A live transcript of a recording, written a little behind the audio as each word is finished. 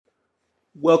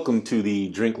Welcome to the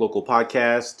Drink Local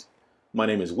podcast. My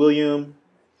name is William.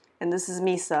 And this is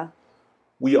Misa.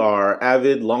 We are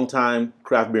avid, longtime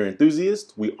craft beer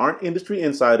enthusiasts. We aren't industry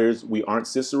insiders. We aren't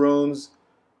cicerones.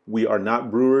 We are not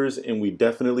brewers, and we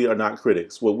definitely are not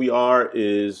critics. What we are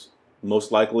is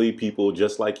most likely people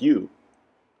just like you.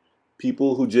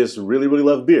 People who just really, really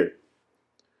love beer.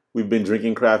 We've been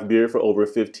drinking craft beer for over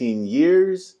 15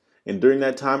 years. And during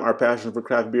that time, our passion for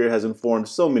craft beer has informed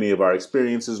so many of our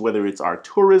experiences, whether it's our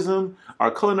tourism,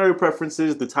 our culinary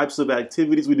preferences, the types of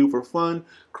activities we do for fun.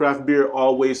 Craft beer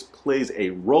always plays a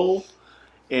role.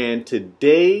 And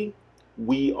today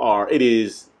it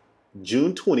is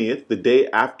June 20th, the day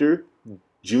after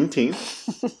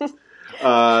Juneteenth.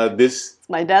 It's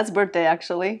my dad's birthday,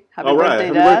 actually. Happy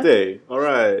birthday, Dad. Happy birthday. All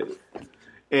right.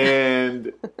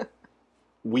 And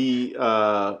we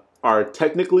are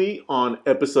technically on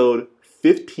episode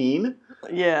 15.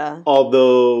 Yeah.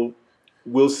 Although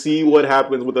we'll see what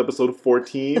happens with episode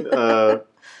 14.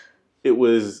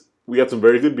 We got some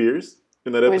very good beers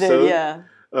in that episode. We did,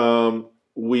 yeah.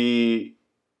 We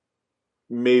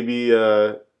maybe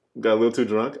got a little too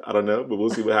drunk. I don't know, but we'll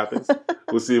see what happens.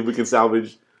 We'll see if we can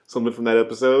salvage something from that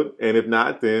episode. And if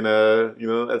not, then,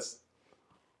 that's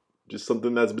just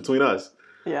something that's between us.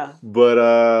 Yeah.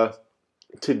 But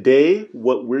today,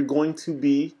 what we're going to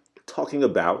be talking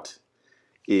about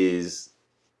is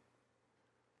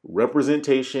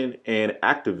representation and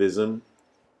activism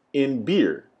in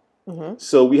beer. Mm-hmm.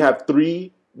 So we have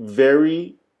three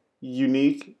very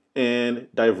unique and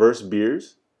diverse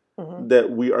beers that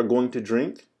we are going to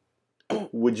drink.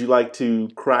 Would you like to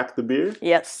crack the beer?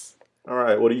 Yes. All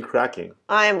right. What are you cracking?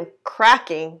 I'm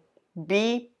cracking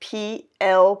BPLB,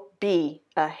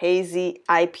 a hazy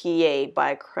IPA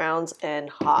by Crowns and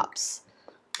Hops.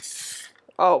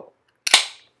 Oh.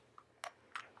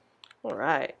 All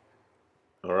right.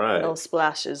 All right. No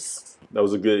splashes. That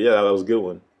was a good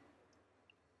one.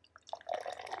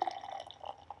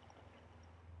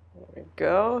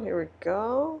 Here we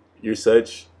go. You're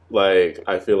such,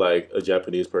 I feel like a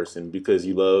Japanese person because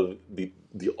you love the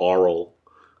oral.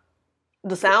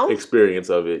 The sound? Experience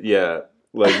of it, yeah.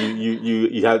 Like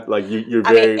you have you're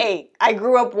very. I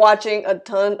grew up watching a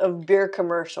ton of beer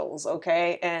commercials,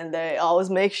 okay, and they always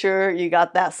make sure you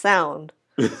got that sound,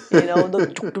 That's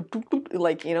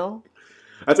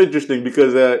interesting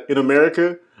because in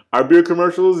America, our beer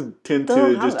commercials tend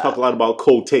to just talk a lot about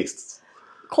cold tastes.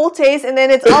 Cold taste, and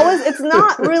then it's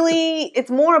not really. It's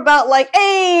more about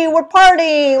hey, we're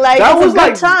partying, it's a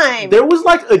good time. There was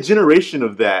a generation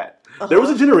of that. Uh-huh. There was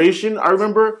a generation I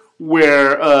remember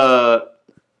where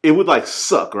it would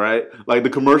suck, right? Like the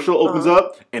commercial opens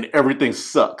up and everything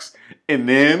sucks. And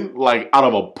then out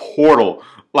of a portal,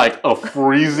 a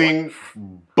freezing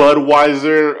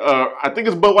Budweiser, I think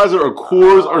it's Budweiser or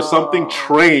Coors or something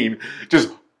train just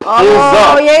pulls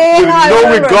up with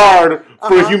no regard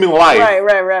for human life.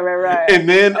 Right. And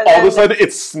then all of a sudden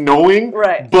it's snowing.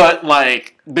 Right. But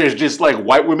there's just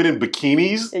white women in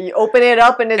bikinis. And you open it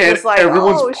up and it's just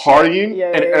everyone's partying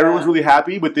and everyone's really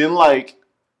happy. But then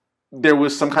there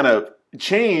was some kind of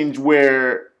change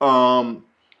where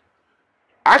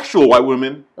actual white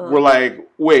women were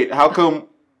wait, how come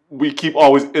we keep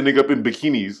always ending up in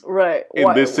bikinis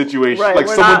in this situation? Right.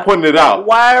 Someone pointed it out.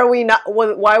 Why are we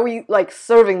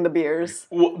serving the beers?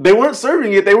 Well, they weren't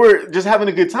serving it. They were just having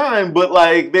a good time, but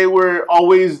they were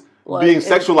always being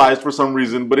sexualized for some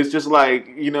reason. But it's just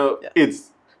it's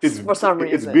for some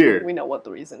reason. It's beer. We know what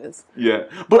the reason is. Yeah.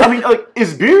 But I mean,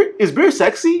 is beer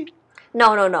sexy?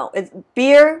 No. It's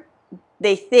beer,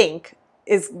 they think,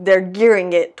 they're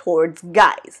gearing it towards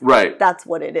guys. Right. That's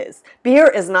what it is. Beer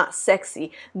is not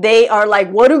sexy. They are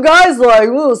what do guys like?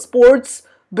 Ooh, sports,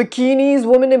 bikinis,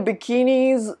 women in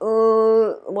bikinis,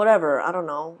 whatever. I don't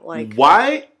know.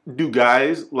 Why do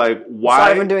guys, why...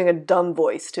 Sorry for doing a dumb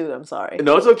voice, too. I'm sorry.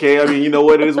 No, it's okay. I mean, you know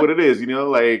what it is,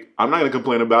 I'm not going to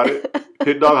complain about it.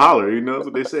 Hit dog holler, that's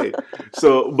what they say.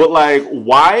 So, but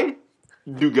why...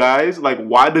 do guys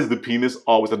why does the penis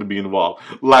always have to be involved?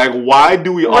 Why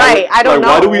do we always I don't know.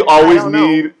 Why do we always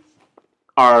need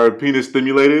our penis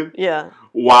stimulated? Yeah.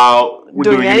 While we're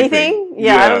doing anything?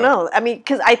 Yeah, I don't know. I mean,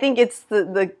 because I think it's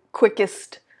the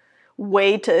quickest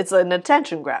way to. It's an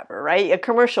attention grabber, right? A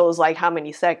commercial is how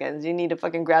many seconds? You need to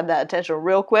fucking grab that attention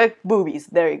real quick. Boobies.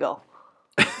 There you go.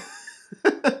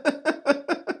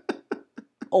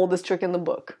 Oldest trick in the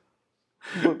book.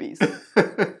 Boobies.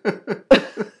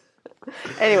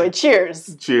 Anyway,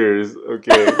 cheers. Cheers.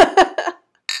 Okay.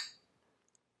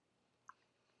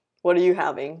 What are you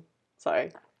having?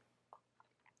 Sorry.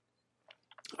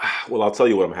 Well, I'll tell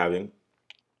you what I'm having.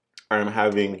 I'm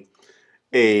having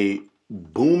a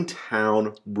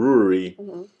Boomtown Brewery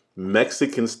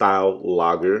Mexican-style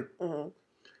lager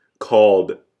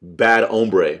called Bad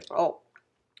Hombre. Oh.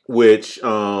 Which,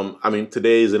 I mean,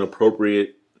 today is an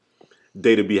appropriate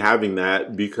day to be having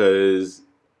that because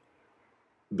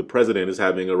the president is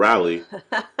having a rally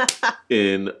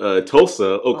in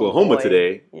Tulsa, Oklahoma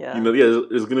today. Yeah. You know,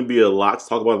 there's going to be a lot to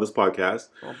talk about on this podcast.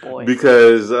 Oh boy.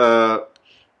 Because,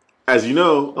 as you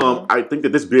know, I think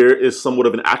that this beer is somewhat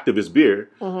of an activist beer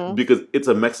because it's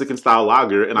a Mexican-style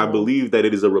lager, and I believe that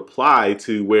it is a reply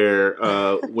to where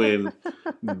when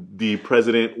the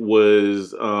president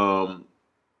was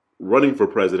running for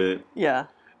president. Yeah.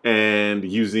 And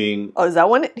using... Oh, is that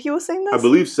when he was saying this? I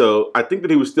believe so. I think that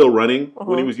he was still running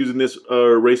when he was using this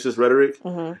racist rhetoric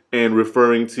and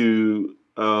referring to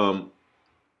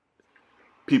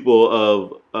people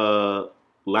of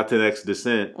Latinx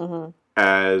descent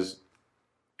as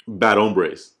bad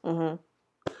hombres.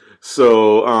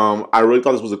 So I really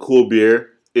thought this was a cool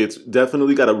beer. It's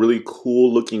definitely got a really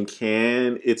cool looking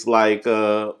can. It's like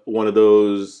one of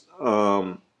those...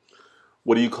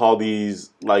 what do you call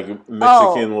these, like,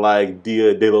 Mexican, like,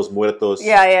 Dia de los Muertos?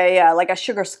 Yeah. Like a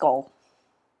sugar skull.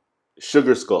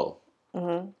 Sugar skull.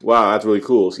 Wow, that's really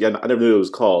cool. See, I never knew what it was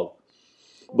called.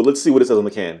 But let's see what it says on the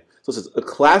can. So it says, a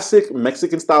classic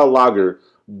Mexican-style lager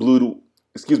brewed...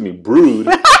 You've been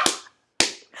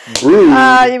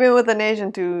with an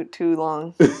Asian too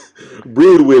long.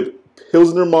 Brewed with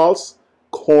Pilsner malts,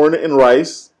 corn and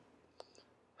rice,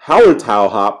 Hallertau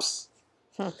hops,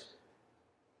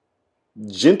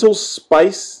 gentle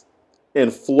spice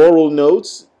and floral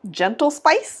notes. Gentle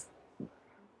spice?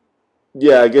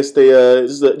 Yeah, I guess they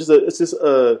it's just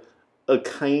a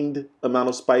kind amount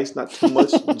of spice, not too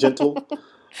much, gentle.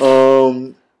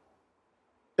 And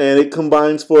it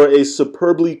combines for a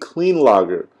superbly clean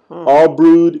lager, all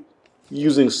brewed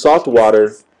using soft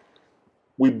water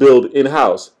we build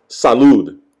in-house.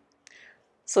 Salud.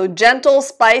 So gentle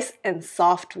spice and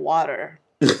soft water.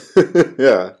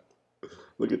 Yeah.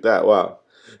 Look at that. Wow.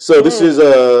 So this is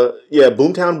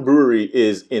Boomtown Brewery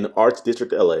is in Arts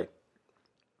District, LA.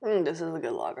 This is a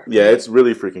good lager. Yeah, it's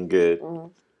really freaking good.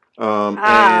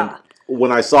 And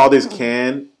when I saw this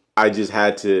can, I just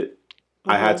had to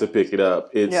I had to pick it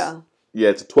up. It's a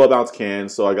 12-ounce can,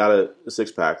 so I got a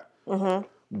 6-pack.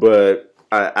 But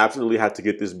I absolutely had to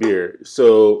get this beer.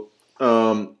 So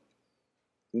the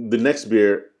next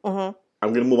beer, I'm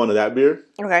going to move on to that beer.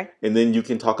 Okay. And then you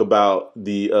can talk about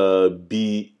the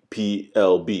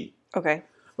BPLB. Okay.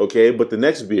 Okay, but the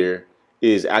next beer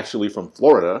is actually from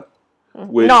Florida.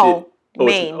 Maine.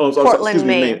 Portland,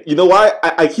 Maine. You know why?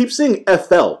 I keep saying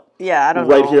FL. Yeah, I don't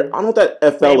know. Right here. I don't know what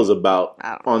that FL is about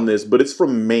on this, but it's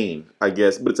from Maine, I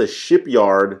guess. But it's a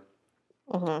Shipyard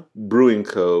Brewing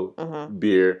Co.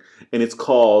 beer, and it's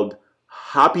called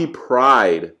Hoppy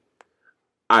Pride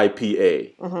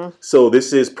IPA. So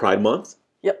this is Pride Month.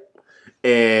 Yep.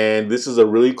 And this is a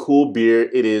really cool beer.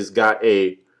 It has got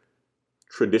a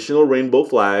traditional rainbow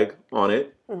flag on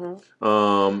it.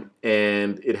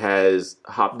 And it has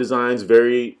hop designs,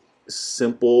 very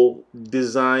simple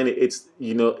design. It's,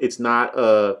 it's not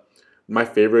my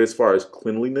favorite as far as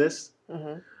cleanliness.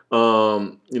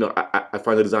 I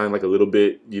find the design like a little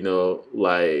bit,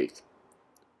 like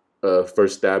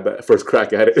first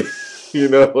crack at it.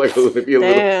 Like a little.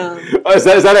 Damn. Is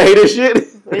that a hater shit?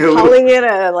 Are you calling it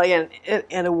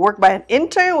a work by an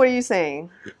intern? What are you saying?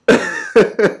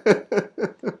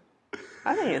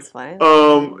 I think it's fine.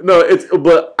 No,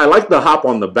 but I like the hop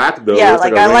on the back though. Yeah,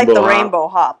 I like the rainbow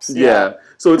hops. Yeah.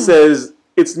 So it says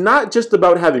it's not just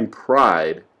about having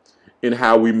pride in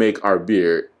how we make our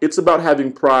beer. It's about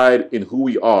having pride in who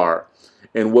we are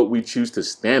and what we choose to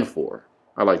stand for.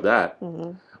 I like that.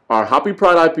 Our Hoppy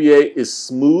Pride IPA is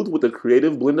smooth with a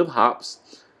creative blend of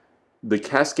hops. The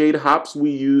Cascade hops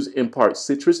we use impart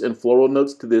citrus and floral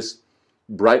notes to this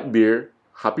bright beer.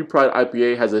 Hoppy Pride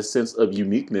IPA has a sense of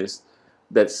uniqueness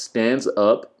that stands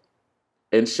up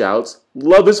and shouts,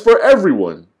 "Love is for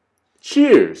everyone."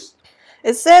 Cheers.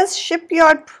 It says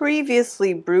Shipyard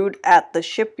previously brewed at the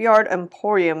Shipyard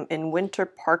Emporium in Winter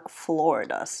Park,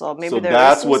 Florida. So maybe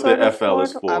that's what the FL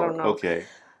is for. I don't know. Okay.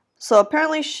 So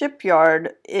apparently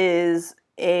Shipyard is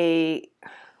the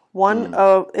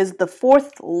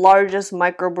fourth largest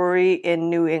microbrewery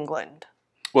in New England.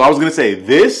 Well, I was gonna say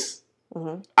this.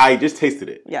 I just tasted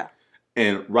it. Yeah.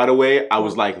 And right away, I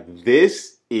was like,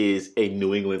 this is a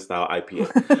New England style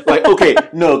IPA. Like, okay,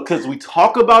 no, because we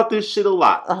talk about this shit a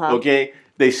lot, okay?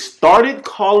 They started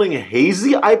calling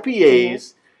hazy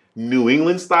IPAs New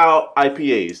England style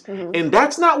IPAs. And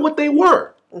that's not what they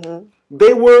were.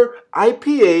 They were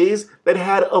IPAs that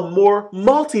had a more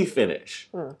malty finish.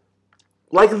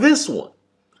 Like this one.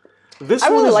 This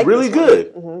one is really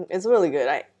good. It's really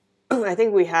good. I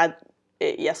think we had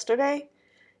it yesterday,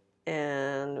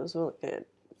 and it was really good.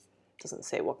 Doesn't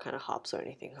say what kind of hops or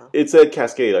anything, huh? It's a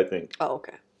Cascade, I think. Oh,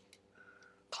 okay.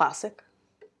 Classic.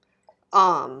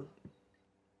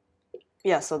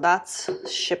 Yeah, so that's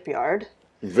Shipyard.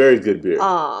 Very good beer.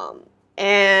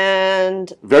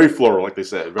 And very floral, like they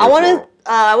said. Very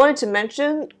I wanted to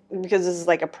mention, because this is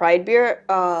like a Pride beer.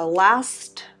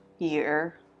 Last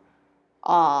year,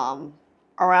 around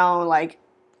like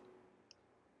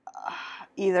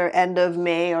either end of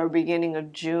May or beginning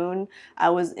of June, I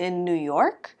was in New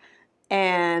York,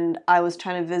 and I was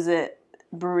trying to visit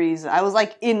breweries. I was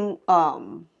like in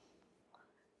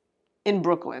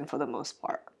Brooklyn for the most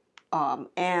part.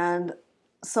 And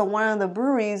so one of the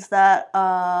breweries that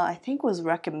I think was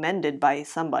recommended by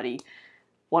somebody,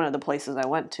 one of the places I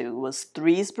went to, was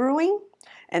Threes Brewing.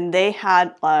 And they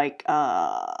had like,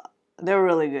 they were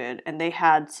really good. And they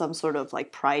had some sort of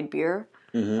like Pride beer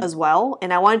as well.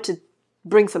 And I wanted to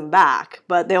bring some back,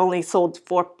 but they only sold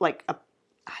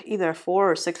either a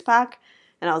 4 or 6 pack.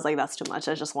 And I was like, that's too much.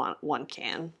 I just want one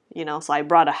can, you know? So I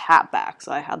brought a hat back.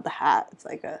 So I had the hat. It's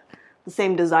like the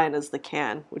same design as the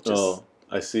can, which is... Oh,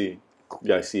 I see.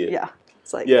 Yeah, I see it. Yeah.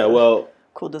 It's like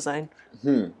cool design.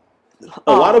 A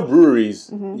lot of breweries,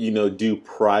 do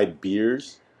Pride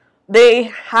beers.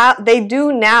 They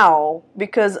do now,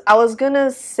 because I was going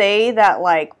to say that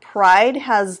like Pride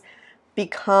has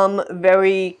become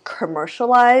very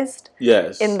commercialized.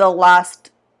 Yes. In the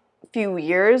last few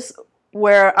years,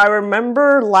 where I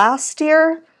remember last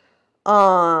year,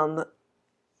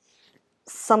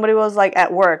 somebody was like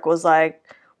at work was like,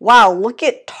 wow, look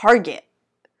at Target.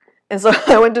 And so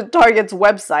I went to Target's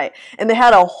website, and they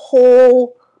had a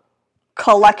whole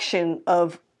collection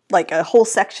of, like, a whole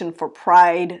section for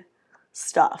Pride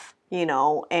stuff, you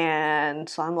know? And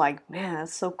so I'm like, man,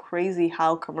 that's so crazy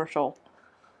how commercial,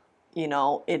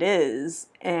 it is.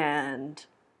 And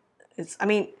it's,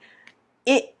 I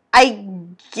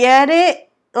get it,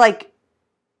 like,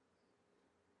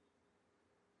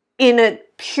 in a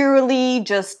purely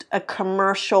just a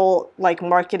commercial, like,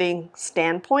 marketing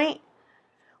standpoint.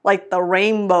 Like the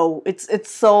rainbow, it's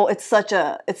got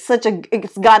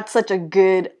such a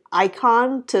good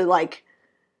icon to, like,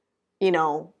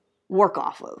 work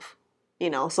off of,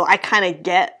 so I kind of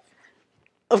get,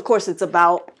 of course it's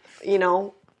about,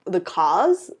 the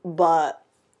cause, but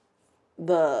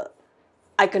the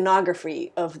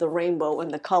iconography of the rainbow and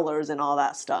the colors and all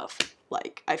that stuff,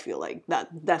 like, I feel like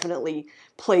that definitely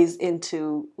plays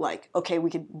into, like, okay, we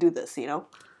could do this,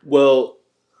 Well,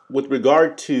 with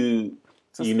regard to...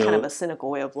 So it's kind of a cynical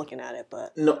way of looking at it,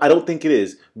 but... No, I don't think it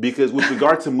is. Because with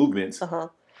regard to movements,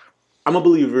 I'm a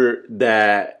believer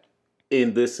that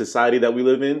in this society that we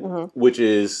live in, which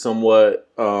is somewhat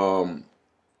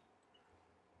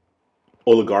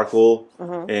oligarchical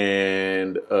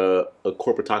and a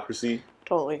corporatocracy...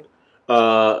 Totally.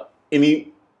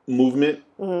 Any movement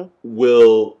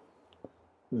will...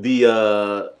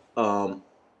 The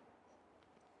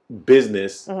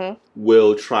business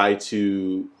will try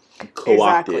to...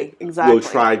 co-opt it. Exactly. We'll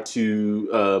try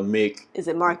to make... Is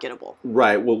it marketable?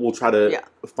 Right. We'll try to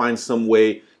find some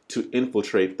way to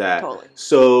infiltrate that. Totally.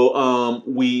 So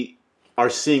we are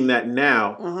seeing that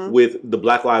now with the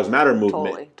Black Lives Matter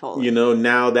movement. Totally.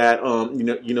 Now that,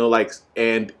 like,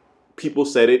 and people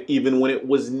said it even when it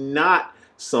was not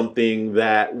something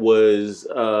that was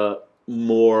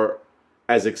more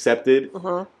as accepted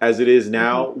as it is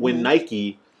now when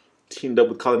Nike teamed up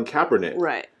with Colin Kaepernick.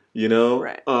 Right.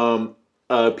 Right.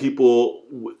 People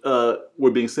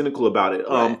were being cynical about it.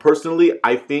 Right. Personally,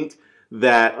 I think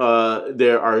that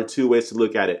there are two ways to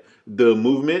look at it. The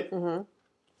movement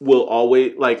will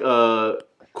always, like,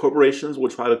 corporations will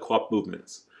try to co-opt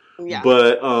movements. Yeah.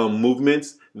 But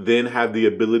movements then have the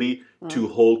ability to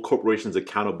hold corporations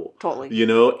accountable. Totally.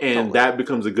 And that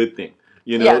becomes a good thing.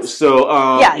 Yes. So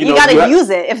you gotta use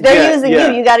it. If they're using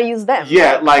you gotta use them.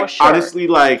 Yeah, right? like, sure. honestly,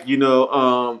 like,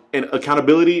 and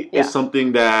accountability is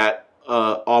something that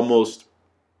almost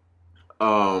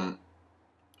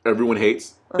everyone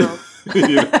hates.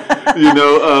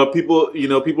 People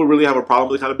really have a problem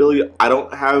with accountability. I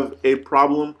don't have a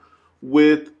problem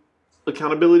with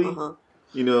accountability.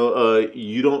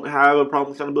 You don't have a problem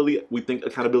with accountability. We think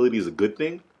accountability is a good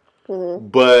thing.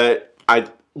 But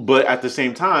at the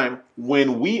same time,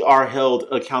 when we are held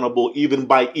accountable even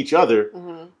by each other,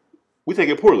 we take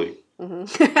it poorly. So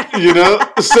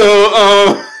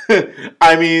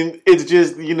I mean, it's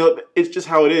just it's just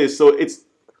how it is. So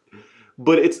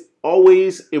but it's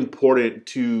always important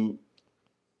to,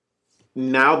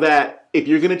 now that if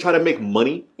you're gonna try to make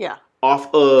money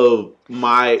off of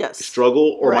my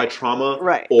struggle or my trauma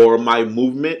or my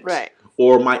movement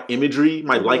or my imagery,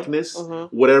 my likeness,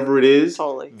 whatever it is,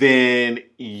 then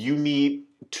you need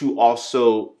to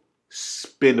also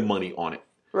spend money on it.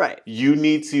 Right. You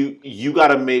got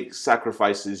to make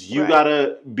sacrifices. You got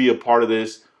to be a part of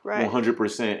this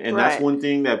 100%. And that's one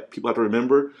thing that people have to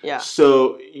remember. Yeah.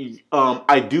 So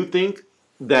I do think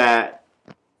that,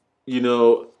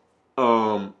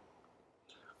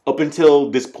 up until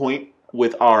this point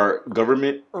with our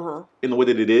government in the way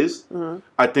that it is,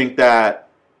 I think that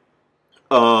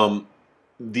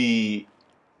the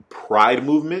Pride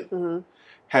movement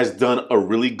has done a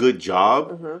really good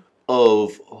job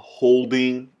of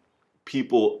holding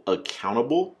people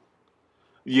accountable.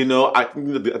 I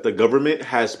think that the government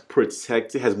has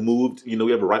moved.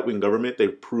 We have a right-wing government.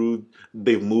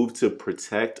 They've moved to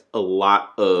protect a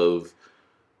lot of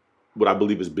what I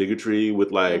believe is bigotry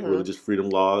with religious freedom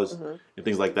laws and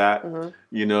things like that.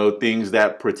 Things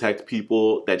that protect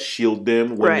people, that shield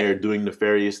them when they're doing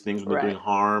nefarious things, when they're doing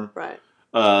harm. Right.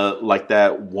 Like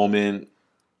that woman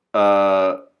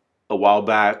a while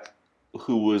back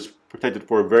who was protected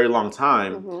for a very long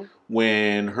time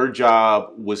when her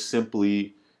job was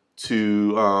simply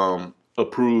to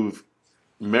approve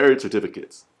marriage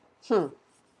certificates.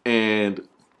 And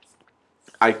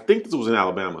I think this was in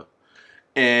Alabama.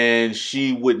 And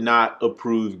she would not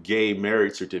approve gay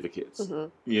marriage certificates,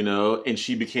 and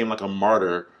she became like a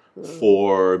martyr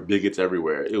for bigots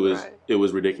everywhere. It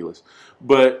was ridiculous.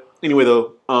 But anyway,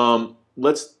 though,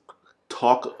 let's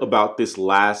talk about this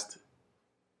last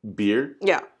beer.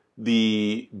 Yeah.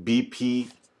 The BPLB.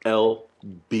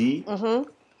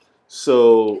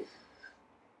 So,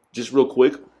 just real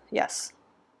quick. Yes.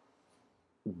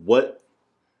 What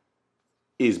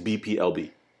is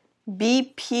BPLB?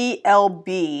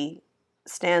 BPLB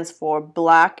stands for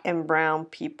Black and Brown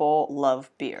People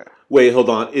Love Beer. Wait, hold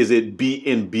on. Is it B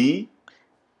and B?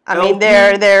 I mean,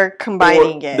 they're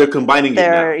combining it. They're combining it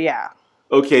now. Yeah.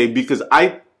 Okay,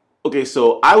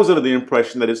 so I was under the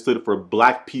impression that it stood for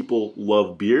Black People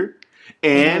Love Beer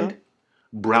and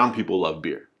Brown People Love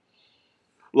Beer.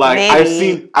 Like I've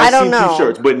seen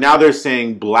T-shirts, but now they're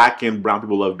saying Black and Brown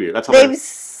People Love Beer. That's how they've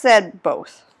said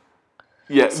both.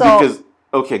 Yeah, because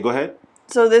okay, go ahead.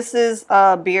 So this is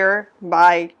a beer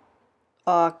by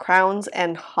Crowns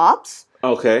and Hops.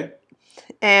 Okay.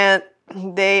 And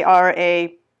they are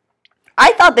I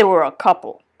thought they were a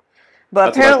couple.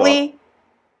 But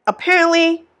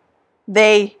apparently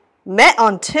they met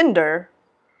on Tinder.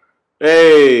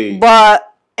 Hey.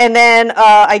 And then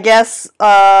I guess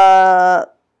the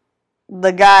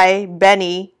guy,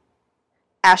 Benny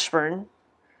Ashburn,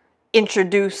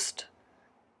 introduced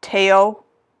Teo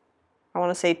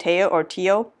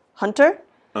Hunter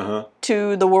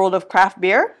to the world of craft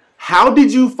beer. How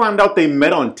did you find out they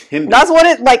met on Tinder? That's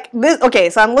what okay,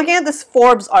 so I'm looking at this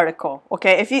Forbes article.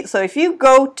 Okay, if you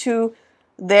go to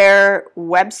their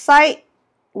website,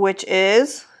 which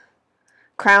is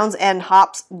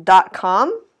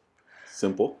crownsandhops.com.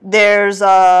 Simple. There's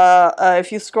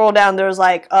if you scroll down, there's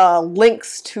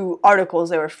links to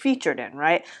articles they were featured in,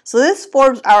 right? So this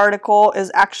Forbes article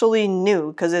is actually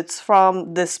new because it's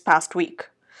from this past week.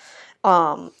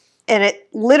 And it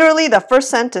literally, the first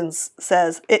sentence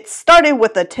says, it started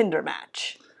with a Tinder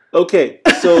match. Okay,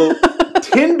 so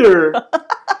Tinder,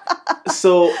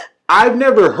 so I've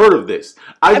never heard of this.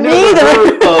 I've never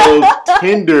heard of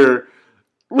Tinder.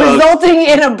 Resulting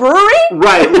in a brewery?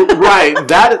 Right.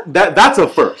 That's a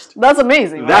first. That's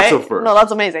amazing, right? That's a first. No,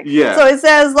 that's amazing. Yeah. So it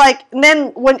says, and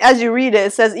then as you read it,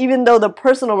 it says even though the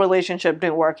personal relationship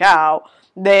didn't work out,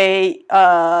 they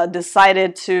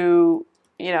decided to,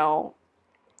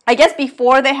 I guess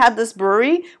before they had this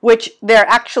brewery, which they're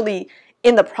actually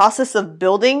in the process of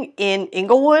building in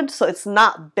Inglewood, so it's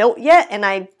not built yet. And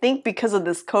I think because of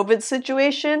this COVID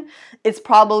situation, it's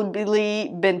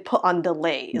probably been put on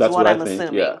delay, is what I'm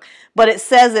assuming. Yeah. But it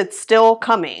says it's still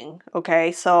coming,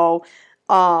 okay? So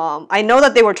I know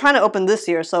that they were trying to open this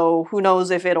year, so who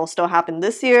knows if it'll still happen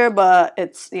this year, but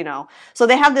it's, So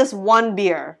they have this one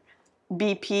beer,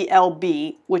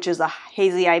 BPLB, which is a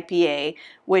hazy IPA,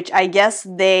 which I guess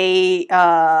they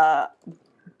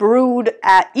brewed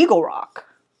at Eagle Rock.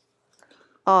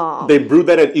 They brewed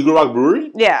that at Eagle Rock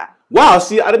Brewery? Yeah. Wow,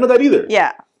 see, I didn't know that either.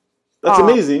 Yeah. That's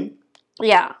amazing.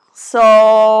 Yeah.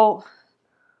 So...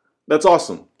 That's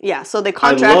awesome. Yeah, so they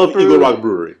I love Eagle Rock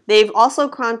Brewery. They've also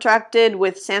contracted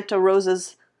with Santa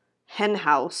Rosa's Hen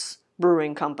House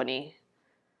Brewing Company.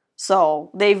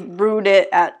 So they've brewed it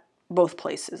at both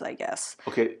places, I guess.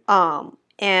 Okay.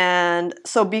 And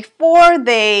so before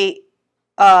they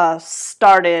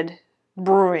started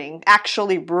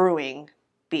actually brewing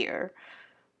beer,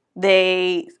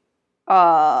 they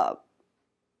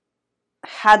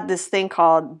had this thing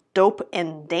called Dope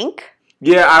and Dank.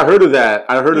 Yeah, I heard of that.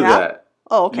 Of that.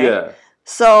 Oh, okay. Yeah.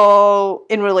 So,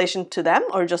 in relation to them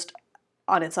or just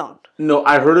on its own? No,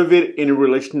 I heard of it in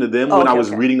relation to them when I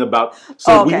was reading about...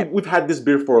 So we've had this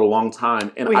beer for a long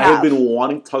time, and I have been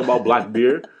wanting to talk about black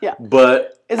beer,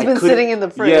 but... It's been sitting in the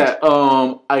fridge. Yeah,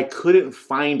 I couldn't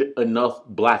find enough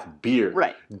black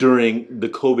beer during the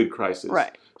COVID crisis.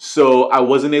 Right. So I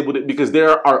wasn't able to... Because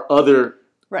there are other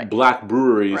black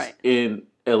breweries in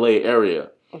LA area.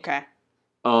 Okay.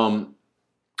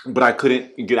 But I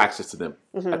couldn't get access to them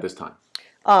at this time.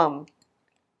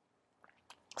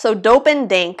 So Dope and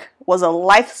Dank was a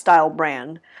lifestyle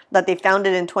brand that they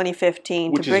founded in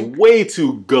 2015. Which is way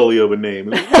too gully of a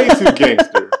name. It's way too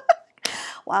gangster.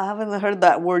 Wow, I haven't heard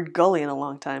that word gully in a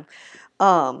long time.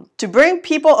 To bring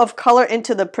people of color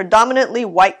into the predominantly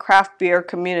white craft beer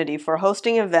community for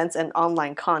hosting events and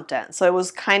online content. So it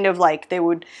was kind of like they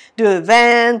would do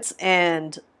events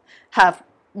and have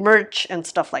merch and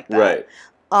stuff like that. Right.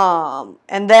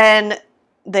 And then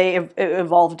they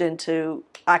evolved into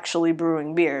actually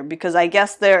brewing beer, because I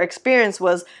guess their experience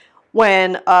was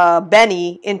when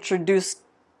Benny introduced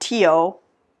Teo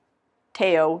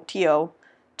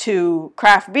to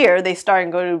craft beer. They started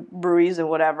to go to breweries and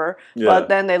whatever, but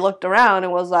then they looked around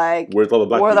and was like, "Where's all the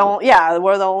black people?"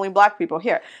 We're the only black people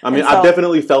here. I mean, I've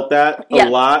definitely felt that a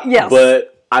lot,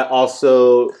 but I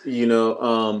also,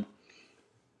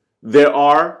 there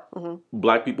are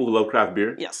black people who love craft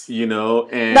beer. Yes.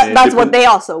 And that's what they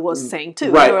also was saying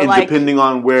too. Right, and like, depending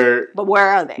on where... But where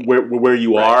are they? Where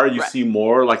you are, you see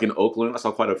more. Like in Oakland, I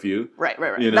saw quite a few. Right.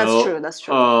 That's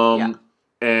true.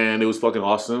 And it was fucking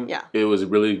awesome. Yeah. It was a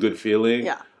really good feeling.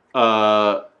 Yeah.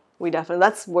 We definitely...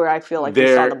 That's where I feel like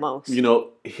we saw the most.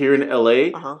 Here in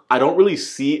LA, I don't really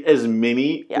see as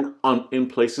many in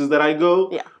places that I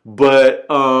go. Yeah. But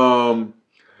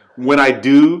when I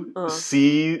do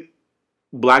see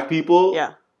black people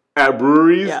at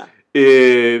breweries,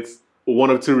 it's one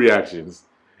of two reactions.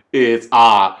 It's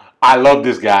I love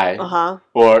this guy,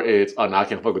 or it's no, I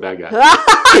can't fuck with that guy. What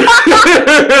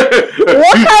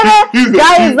kind of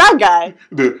guy is that guy?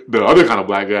 The other kind of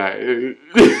black guy.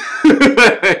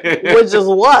 Which is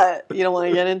what? You don't want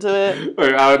to get into it?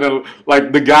 Like, I don't know.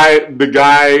 Like the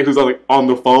guy who's on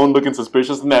the phone looking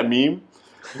suspicious in that meme.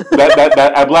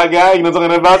 that black guy, you know what I'm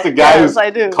talking about? The guy who's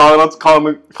calling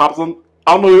the cops on.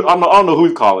 I don't know who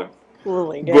he's calling. Oh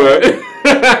my God. But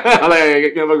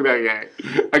I can't look at that guy.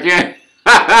 I can't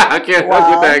fuck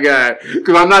with that guy,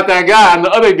 because I'm not that guy. I'm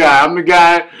the other guy. I'm the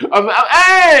guy.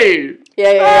 Hey.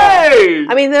 Yeah. Hey!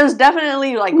 I mean, there's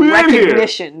definitely like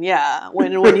recognition. Yeah,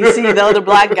 when you see the other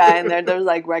black guy in there's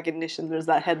like recognition. There's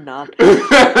that head nod.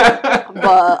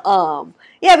 But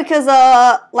because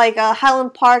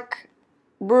Highland Park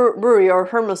Brewery or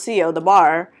Hermosillo, the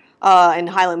bar in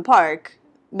Highland Park.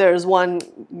 There's one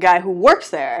guy who works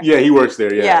there. Yeah, he works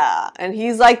there, Yeah, and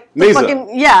he's like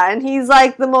and he's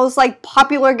like the most like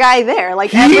popular guy there.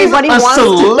 Like everybody wants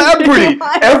to be celebrity.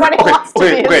 Everybody wants to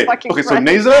be his fucking Okay, so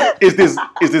Neza is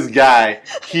this guy.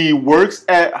 He works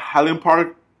at Highland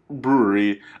Park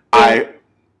Brewery. In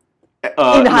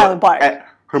Highland Park. At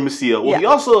Hermosillo.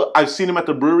 Well, I've seen him at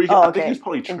the brewery. I think he's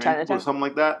probably trained or something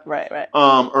like that. Right.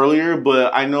 Earlier,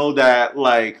 but I know that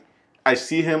like I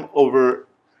see him over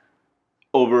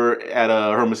at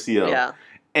Hermosillo,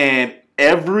 and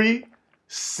every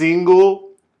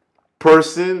single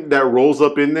person that rolls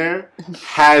up in there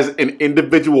has an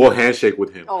individual handshake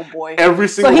with him. Oh boy! Every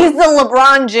single. So he's the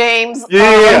LeBron James.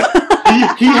 Yeah.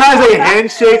 He has a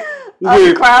handshake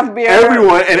with craft beer.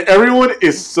 Everyone, and everyone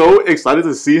is so excited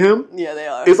to see him. Yeah, they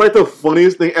are. It's like the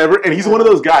funniest thing ever, and he's one of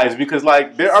those guys, because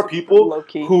like there are people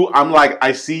who I'm like,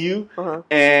 I see you,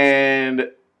 and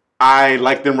I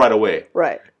like them right away.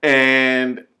 Right.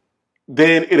 And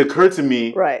then it occurred to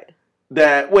me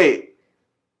that, wait,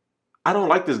 I don't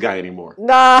like this guy anymore.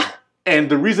 Nah. And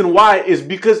the reason why is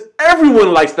because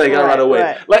everyone likes that guy right away.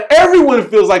 Right. Like, everyone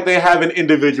feels like they have an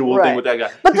individual thing with that guy.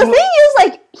 But the thing is,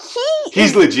 like,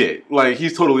 he's legit. Like,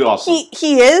 he's totally awesome.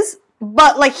 He is,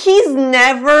 but, like, he's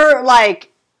never, like...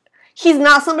 He's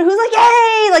not somebody who's like,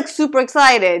 yay, like super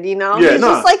excited, you know? Yeah, he's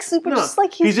just like super, just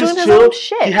like he's doing his own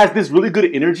shit. He has this really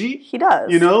good energy. He does.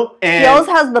 You know? And he always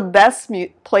has the best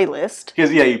playlist.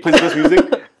 He plays the best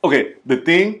music. Okay, the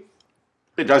thing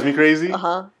that drives me crazy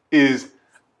is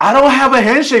I don't have a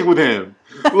handshake with him.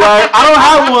 Like, I don't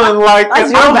have one. Like,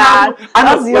 that's your bad.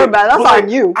 That's your bad. That's on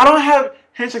you. I don't have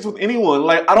handshakes with anyone.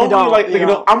 Like, I don't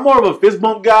really I'm more of a fist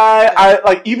bump guy. I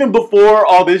like, even before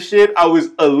all this shit, I was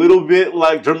a little bit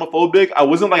like germophobic. I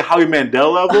wasn't like Howie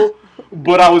Mandel level,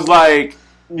 but I was like,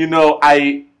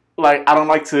 I don't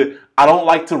like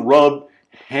to rub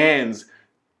hands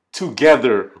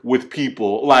together with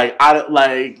people. Like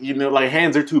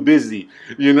hands are too busy.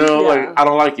 Like I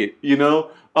don't like it.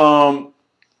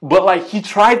 But like he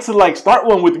tried to like start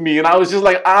one with me, and I was just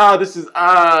like, this is You're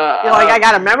like, I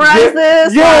gotta memorize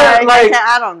this. Yeah,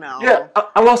 I don't know. Yeah,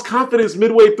 I lost confidence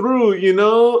midway through, and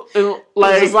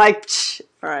like it's like,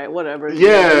 all right, whatever.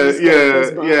 Yeah.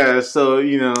 So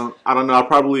I don't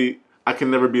know. I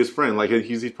can never be his friend. Like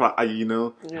he's probably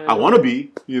I want to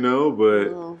be,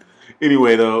 but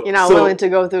anyway though, you're not willing to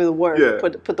go through the work. Yeah.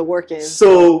 Put the work in.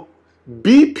 So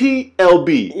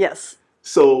BPLB. Yes.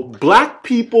 So black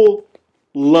people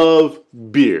love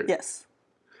beer. Yes.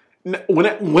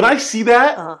 When I see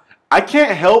that, I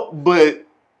can't help but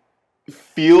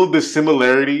feel the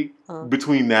similarity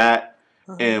between that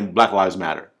and Black Lives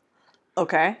Matter.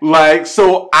 Okay. Like,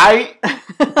 so I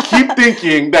keep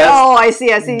thinking that. Oh, I see.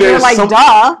 You're like,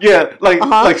 duh. Yeah,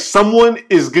 like someone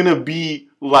is gonna be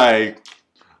like,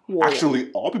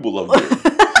 actually, all people love beer.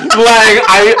 Like,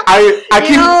 I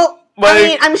keep.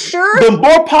 Like, I'm sure the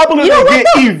more popular they get,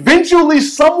 eventually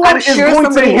someone is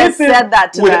going to hit them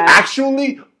with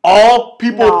actually all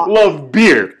people love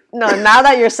beer. No, now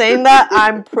that you're saying that,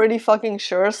 I'm pretty fucking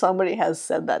sure somebody has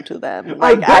said that to them.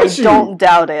 Like, I don't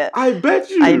doubt it. I bet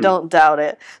you. I don't doubt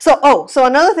it. So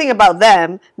another thing about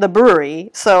them, the brewery,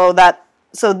 so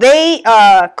they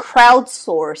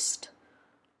crowdsourced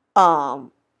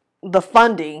the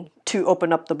funding to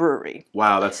open up the brewery.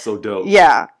 Wow, that's so dope.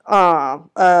 Yeah.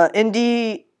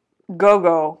 Indiegogo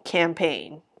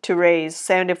campaign to raise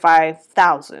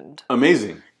 $75,000.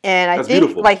 Amazing. And I think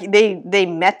beautiful. Like they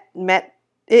met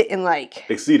it and like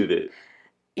exceeded it.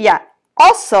 Yeah.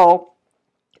 Also,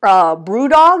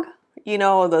 BrewDog,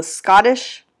 the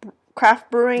Scottish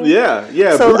craft brewing. Yeah.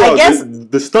 So BrewDog, I guess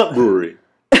the stunt brewery.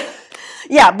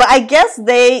 Yeah, but I guess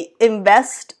they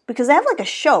invest because they have like a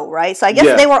show, right? So I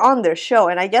guess they were on their show,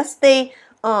 and I guess they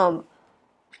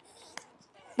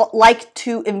like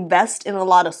to invest in a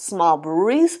lot of small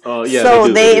breweries. Oh yeah. So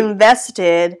they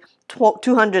invested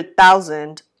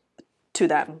 $200,000 to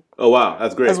them. Oh wow,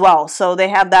 that's great as well. So they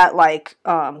have that like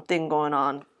thing going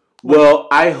on. Well,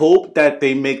 I hope that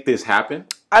they make this happen.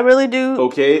 I really do.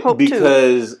 Okay,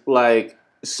 because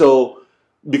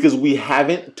because we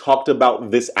haven't talked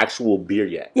about this actual beer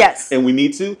yet. Yes. And we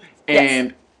need to.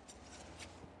 And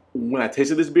when I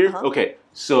tasted this beer, okay,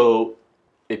 so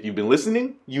if you've been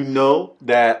listening, you know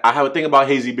that I have a thing about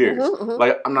hazy beers.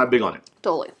 Like, I'm not big on it.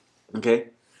 Totally. Okay?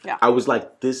 Yeah. I was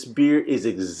like, this beer is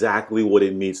exactly what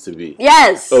it needs to be.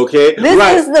 Yes. Okay?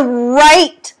 This is the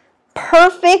right,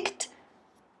 perfect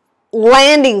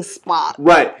landing spot.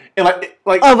 Right. And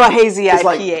like of a hazy IPA.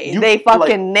 Like they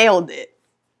fucking nailed it.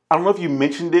 I don't know if you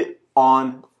mentioned it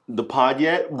on the pod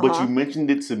yet, but you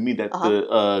mentioned it to me that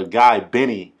the guy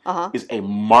Benny has a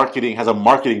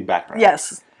marketing background.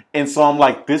 Yes. And so I'm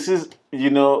like, this is this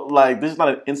is not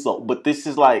an insult, but this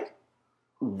is like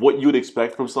what you would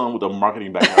expect from someone with a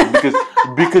marketing background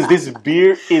because this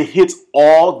beer, it hits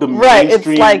all the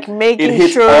mainstream. It's like making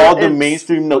sure all the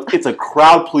mainstream notes. It's a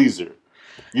crowd pleaser.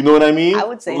 You know what I mean? I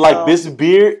would say like this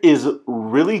beer is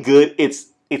really good.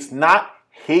 It's not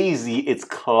hazy, it's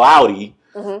cloudy,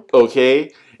 okay?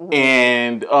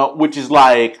 And which is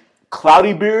like,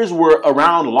 cloudy beers were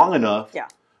around long enough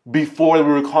before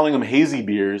we were calling them hazy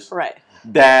beers, right?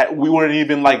 That we weren't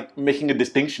even like making a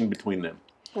distinction between them.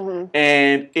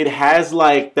 And it has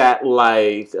like that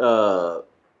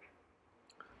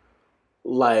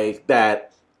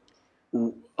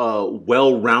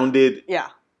well-rounded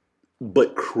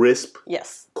but crisp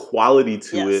quality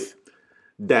to it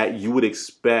that you would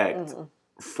expect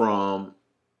from,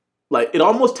 like, it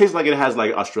almost tastes like it has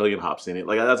like Australian hops in it.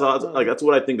 Like that's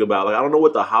what I think about. Like, I don't know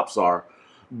what the hops are,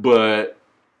 but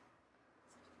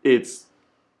it's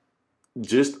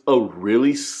just a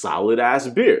really solid ass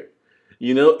beer.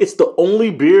 It's the only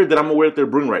beer that I'm aware that they're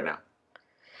brewing right now.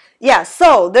 Yeah,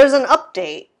 so there's an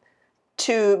update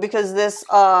because this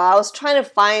I was trying to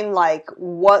find like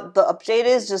what the update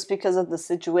is, just because of the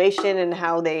situation and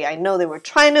how I know they were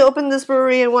trying to open this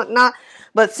brewery and whatnot.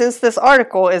 But since this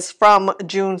article is from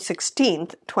June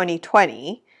 16th,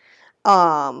 2020,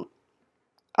 I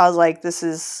was like, this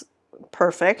is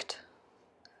perfect.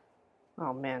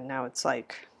 Oh man, now it's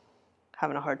like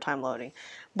having a hard time loading.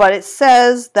 But it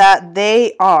says that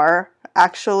they are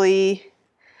actually,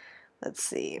 let's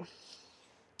see,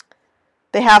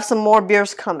 they have some more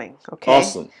beers coming, okay?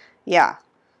 Awesome. Yeah.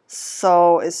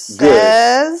 So it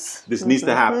says... Good. This needs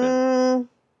to happen.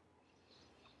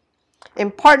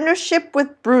 In partnership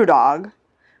with BrewDog,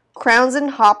 Crowns and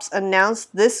Hops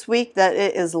announced this week that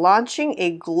it is launching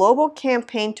a global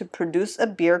campaign to produce a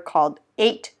beer called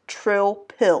 8 Trill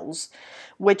Pils,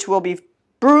 which will be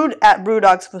brewed at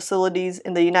BrewDog's facilities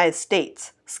in the United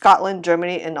States, Scotland,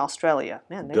 Germany, and Australia.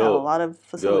 Man, they have a lot of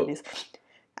facilities. Dope.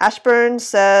 Ashburn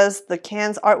says the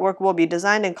can's artwork will be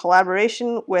designed in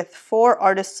collaboration with 4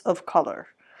 artists of color.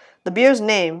 The beer's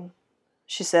name,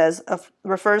 she says,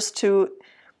 refers to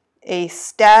a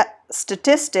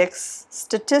statistic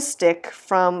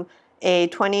from a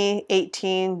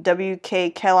 2018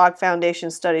 W.K. Kellogg Foundation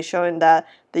study showing that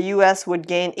the U.S. would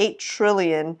gain $8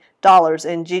 trillion in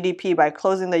GDP by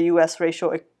closing the U.S.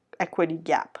 racial equity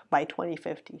gap by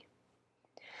 2050.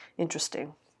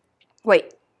 Interesting.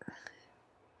 Wait.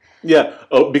 Yeah,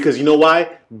 because you know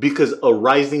why? Because a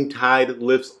rising tide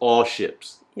lifts all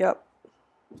ships. Yep.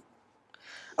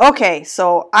 Okay,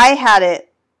 so I had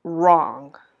it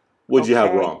wrong. What'd you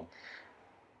have wrong?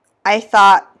 I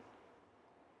thought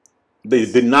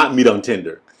they did not meet on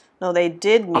Tinder. No, they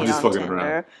did meet on Tinder.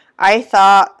 Around. I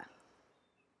thought.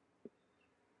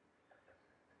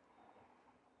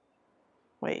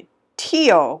 Wait,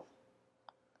 Tio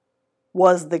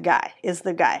was the guy. Is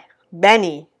the guy.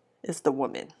 Benny is the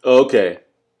woman. Okay.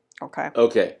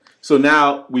 Okay. So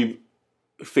now we've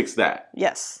fixed that.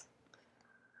 Yes.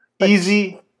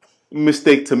 Easy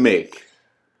mistake to make.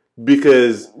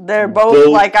 Because they're both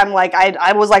like, I'm like,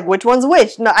 I was like, which one's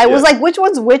which? No, I was like, which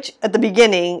one's which at the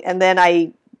beginning, and then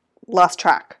I lost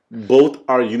track. Both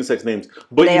are unisex names.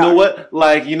 But you know what?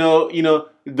 Like, you know,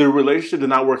 the relationship did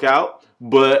not work out,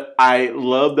 but I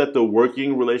love that the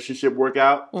working relationship worked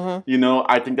out. Mm-hmm. You know,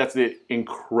 I think that's an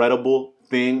incredible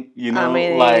thing, you know? I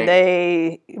mean, like,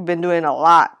 they've been doing a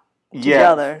lot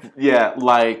together. Yeah,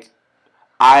 like,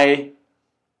 I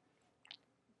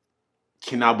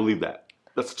cannot believe that.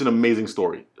 That's such an amazing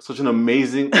story. Such an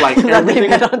amazing, like, everything. They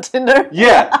met on Tinder?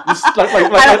 Yeah. Just like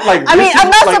I mean, I'm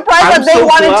not surprised that they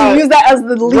wanted to use that as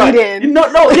the lead-in. No,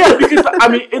 yeah, because, I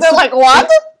mean, it's... They're like, what?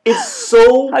 It's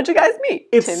so... How'd you guys meet?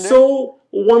 It's Tinder? So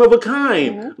one of a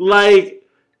kind. Mm-hmm. Like,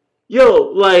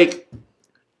 yo, like,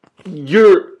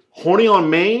 you're horny on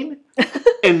Maine,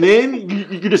 and then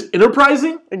you're just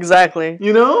enterprising? Exactly.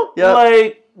 You know? Yep.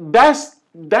 Like, that's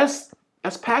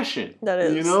passion. That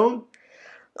is. You know?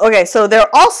 Okay, so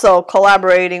they're also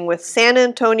collaborating with San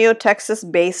Antonio,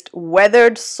 Texas-based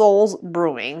Weathered Souls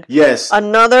Brewing. Yes.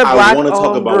 Another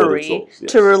black-owned brewery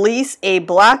to release a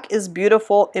Black is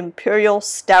Beautiful Imperial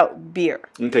Stout beer.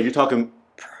 Okay, you're talking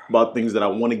about things that I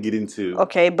want to get into.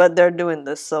 Okay, but they're doing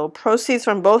this. So proceeds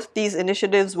from both these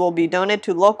initiatives will be donated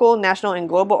to local, national, and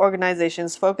global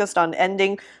organizations focused on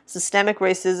ending systemic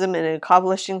racism and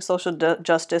accomplishing social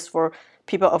justice for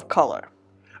people of color.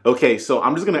 Okay, so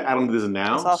I'm just going to add on to this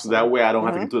now, awesome. So that way I don't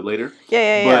have to get to it later.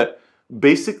 Yeah. But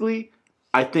basically,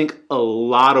 I think a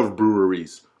lot of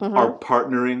breweries are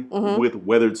partnering with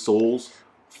Weathered Souls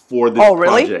for this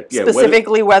project. Yeah,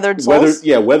 specifically Weathered Souls?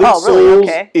 Weathered Souls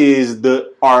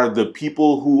are the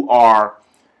people who are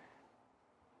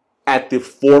at the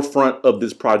forefront of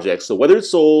this project. So Weathered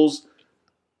Souls,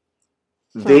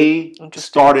 they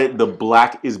started the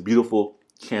Black is Beautiful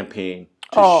campaign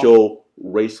to show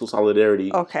racial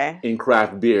solidarity in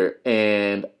craft beer.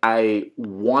 And I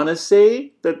want to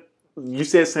say that you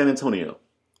said San Antonio.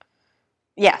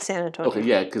 Yeah, San Antonio. Okay,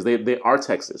 yeah, because they are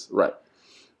Texas, right.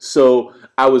 So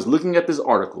I was looking at this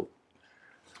article,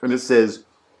 and it says,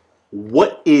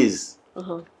 what is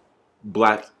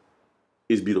Black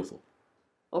is Beautiful?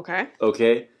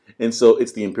 Okay, and so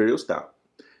it's the Imperial Stout.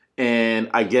 And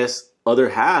I guess other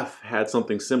half had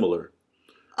something similar.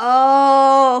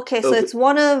 Oh, okay. So it's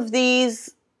one of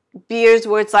these beers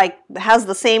where it's like has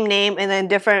the same name and then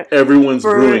different. Everyone's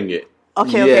brewing it.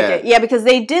 Okay. Yeah, because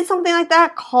they did something like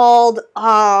that called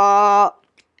All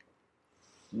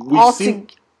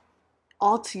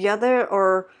Together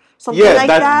or something like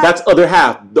that. That's other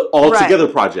half, the All Together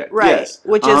project. Right. Yes.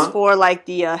 Which is for like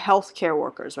the healthcare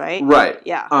workers, right? Right.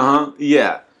 Yeah.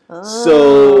 Yeah.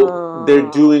 So they're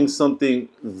doing something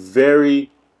very,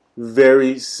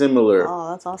 very similar.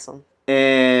 Oh, that's awesome.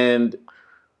 And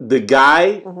the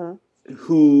guy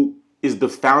who is the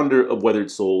founder of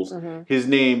Weathered Souls, his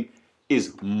name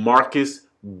is Marcus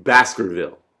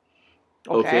Baskerville.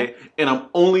 Okay? And I'm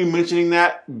only mentioning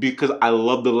that because I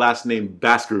love the last name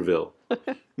Baskerville.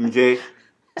 Okay?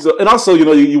 So, and also,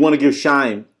 you want to give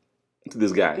shine to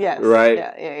this guy. Yes. Right?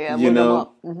 Yeah. You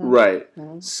know? Right.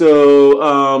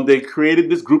 So, they created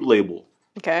this group label.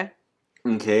 Okay.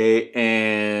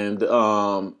 And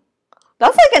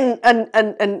that's like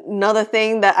another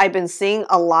thing that I've been seeing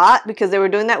a lot because they were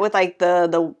doing that with like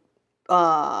the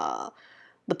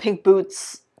Pink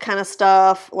Boots kind of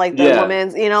stuff, like the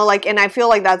women's, like, and I feel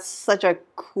like that's such a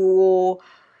cool,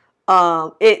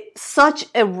 it's such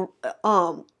a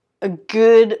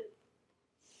good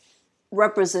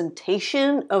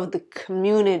representation of the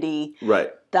community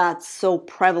Right. that's so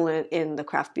prevalent in the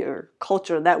craft beer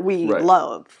culture that we Right.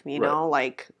 love, you know,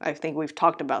 like I think we've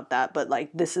talked about that, but like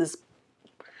this is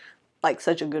like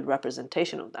such a good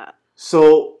representation of that.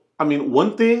 So, I mean,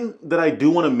 one thing that I do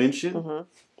want to mention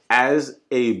as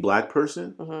a black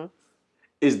person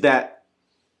is that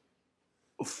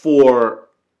for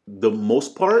the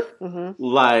most part,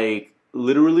 like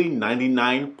literally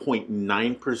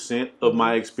 99.9% of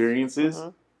my experiences,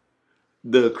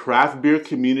 the craft beer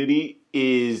community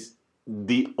is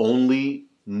the only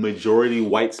majority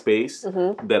white space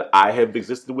that I have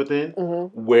existed within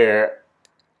where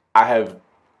I have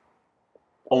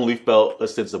only felt a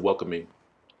sense of welcoming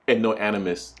and no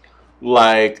animus.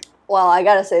 Like, well, I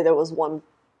gotta say there was one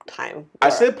time I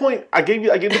said point. I gave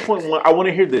the point one. I want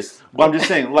to hear this, but I'm just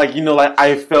saying, like, you know, like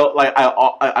I felt like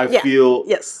I feel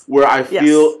where I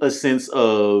feel a sense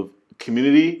of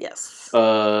community,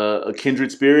 a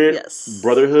kindred spirit,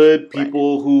 brotherhood,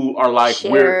 people who are like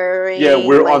sharing,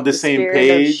 we're like on the same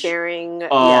page, sharing.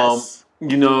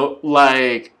 You know,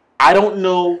 like I don't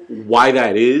know why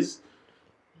that is,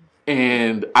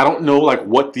 and I don't know like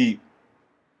what the.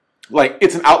 Like,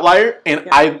 it's an outlier, and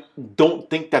I don't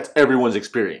think that's everyone's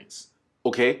experience.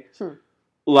 Okay?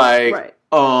 Like,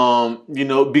 you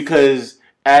know, because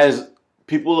as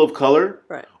people of color,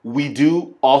 we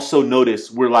do also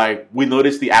notice, we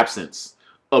notice the absence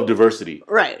of diversity.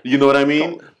 Right. You know what I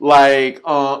mean? Totally. Like,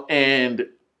 and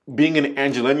being an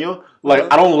Angeleno, like,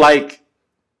 I don't like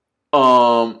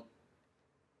an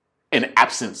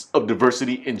absence of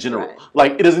diversity in general. Right.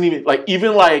 Like, it doesn't even, like,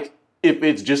 even like, if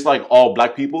it's just like all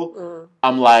black people,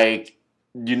 I'm like,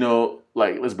 you know,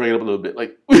 like let's bring it up a little bit.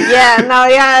 Like, we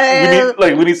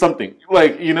need something.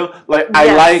 Like, you know, like I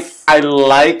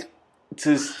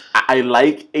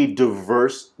like a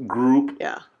diverse group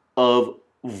of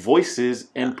voices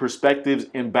and perspectives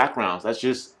and backgrounds. That's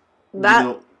just that, you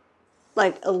know,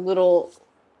 like a little.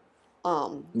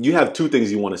 You have two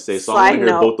things you want to say, so I want to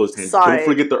hear both those tangents. Don't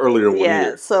forget the earlier one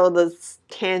either. So the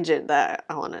tangent that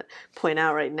I want to point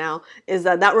out right now is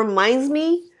that reminds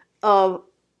me of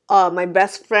my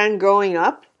best friend growing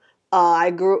up. I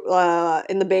grew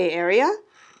in the Bay Area,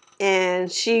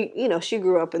 and she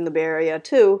grew up in the Bay Area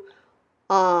too.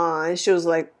 And she was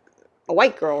like a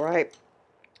white girl, right?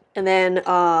 And then,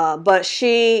 but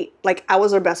she, like, I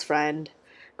was her best friend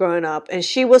growing up, and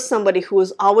she was somebody who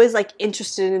was always like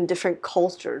interested in different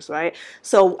cultures, right?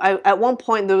 So at one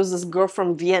point there was this girl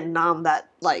from Vietnam that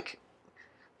like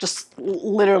just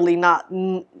literally not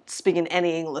speaking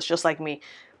any English, just like me,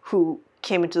 who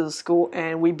came into the school,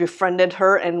 and we befriended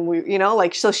her, and we, you know,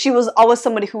 like, so she was always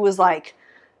somebody who was like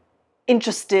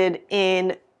interested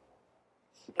in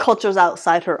cultures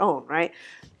outside her own, right?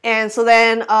 And so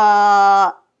then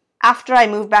after I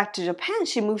moved back to Japan,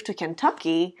 she moved to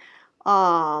Kentucky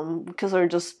because her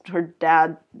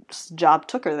dad's job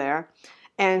took her there.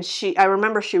 And I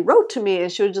remember she wrote to me,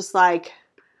 and she was just like,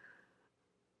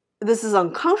 this is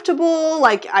uncomfortable,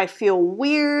 like I feel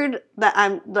weird that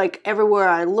I'm like everywhere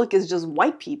I look is just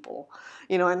white people,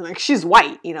 you know, and like she's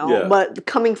white, you know, but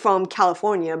coming from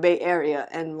California, Bay Area,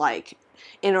 and like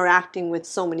interacting with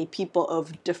so many people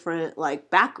of different like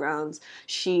backgrounds,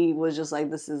 she was just like,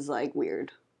 this is like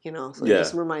weird. You know, so it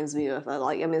just reminds me of,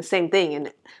 like, I mean, same thing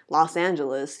in Los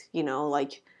Angeles, you know,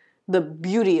 like the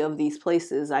beauty of these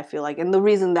places, I feel like. And the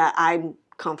reason that I'm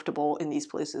comfortable in these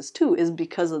places too is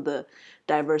because of the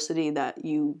diversity that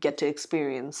you get to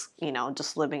experience, you know,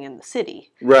 just living in the city.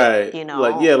 Right. You know,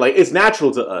 like, like it's natural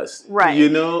to us. Right. You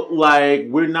know, like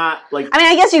we're not like. I mean,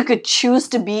 I guess you could choose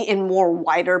to be in more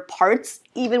wider parts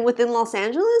even within Los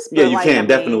Angeles. But you can,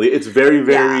 definitely. It's very,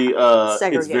 very,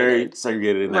 segregated. It's very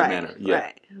segregated in that manner. Yeah.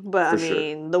 Right. But I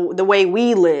mean, the way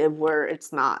we live, where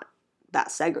it's not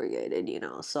that segregated, you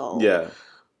know, so. Yeah.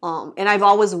 And I've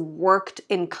always worked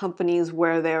in companies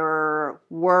where there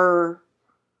were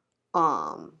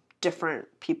different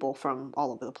people from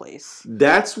all over the place.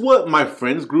 That's what my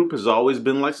friends group has always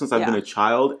been like since I've been a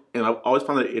child, and I've always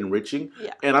found it enriching.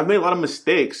 Yeah. And I've made a lot of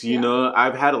mistakes, you know.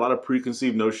 I've had a lot of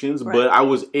preconceived notions, but I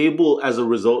was able, as a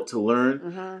result, to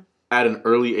learn at an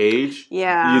early age.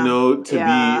 Yeah. You know,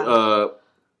 to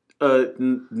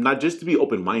be not just to be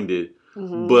open-minded,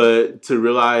 but to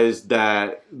realize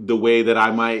that the way that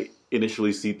I might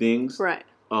initially see things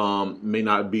may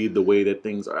not be the way that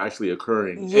things are actually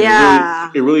occurring. Yeah.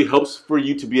 And it really helps for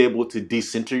you to be able to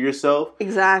decenter yourself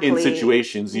in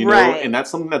situations, you know? And that's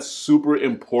something that's super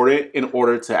important in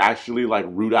order to actually like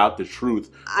root out the truth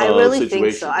I of really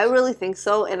situations. think so. I really think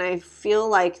so. And I feel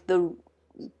like the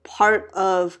part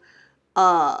of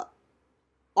our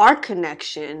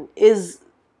connection is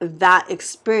that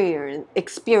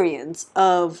experience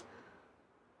of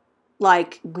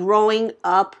like growing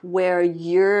up where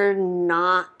you're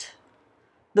not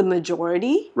the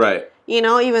majority. Right. You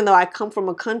know, even though I come from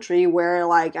a country where,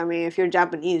 like, I mean, if you're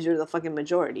Japanese, you're the fucking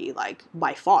majority, like,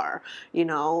 by far, you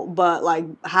know. But, like,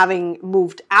 having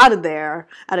moved out of there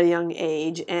at a young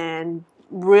age and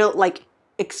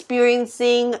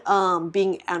experiencing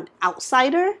being an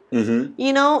outsider,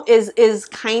 you know, is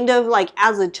kind of like,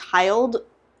 as a child,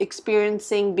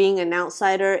 experiencing being an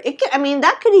outsider.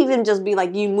 That could even just be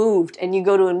like you moved and you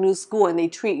go to a new school and they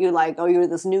treat you like, oh, you're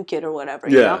this new kid or whatever,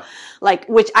 you know? Like,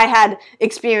 which I had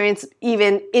experienced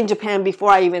even in Japan before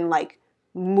I even like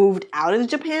moved out of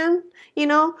Japan, you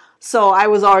know? So I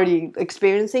was already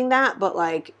experiencing that, but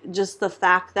like just the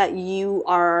fact that you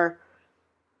are,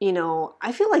 you know,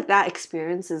 I feel like that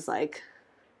experience is like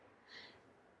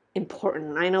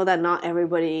important. I know that not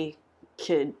everybody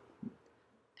could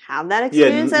have that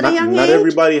experience at a young age. Not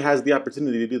everybody has the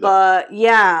opportunity to do that. But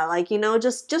yeah, like, you know,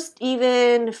 just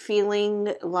even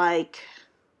feeling like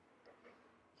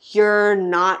you're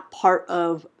not part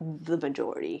of the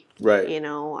majority. Right. You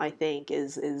know, I think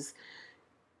is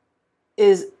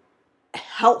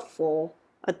helpful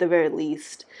at the very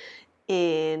least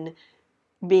in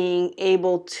being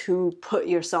able to put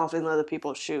yourself in other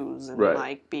people's shoes and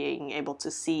like being able to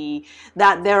see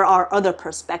that there are other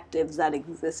perspectives that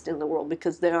exist in the world,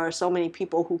 because there are so many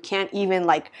people who can't even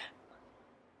like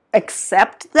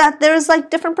accept that there's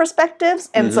like different perspectives,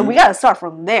 and so we got to start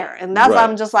from there. And that's why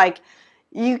I'm just like,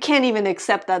 you can't even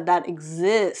accept that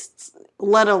exists,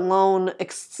 let alone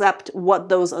accept what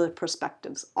those other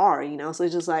perspectives are, you know? So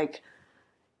it's just like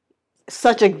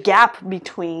such a gap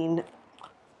between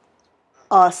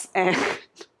us and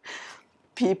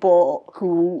people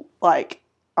who like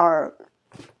are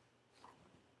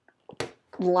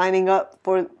lining up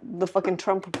for the fucking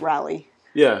Trump rally.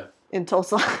 Yeah. In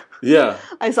Tulsa. Yeah.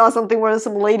 I saw something where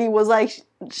some lady was like,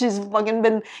 she's fucking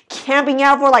been camping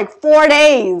out for like 4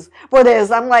 days for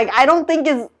this. I'm like, I don't think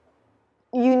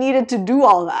you needed to do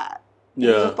all that. Yeah.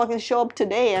 You just fucking show up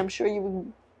today. I'm sure you've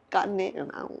gotten it, and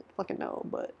I don't fucking know,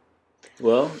 but.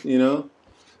 Well, you know.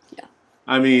 Yeah.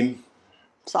 I mean.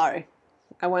 Sorry,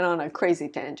 I went on a crazy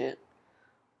tangent.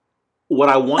 What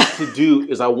I want to do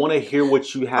is I want to hear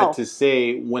what you had to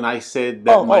say when I said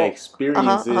that my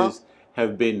experiences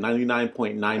have been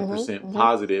 99.9%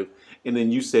 positive, and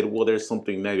then you said, well, there's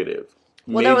something negative.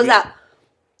 Well, there was that.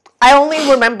 I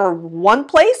only remember one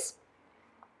place,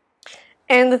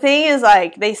 and the thing is,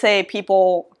 like, they say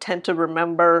people tend to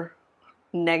remember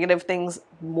negative things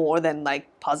more than,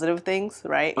 like, positive things,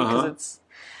 right?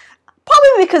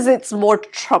 Because it's more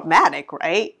traumatic,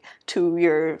 right, to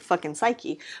your fucking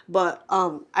psyche. But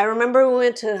I remember we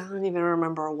went to, I don't even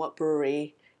remember what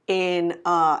brewery, in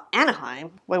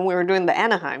Anaheim, when we were doing the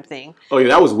Anaheim thing. Oh, yeah,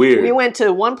 that was weird. We went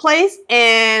to one place,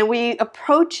 and we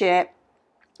approach it,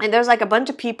 and there's like a bunch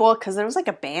of people, because there was like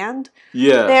a band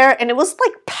there, and it was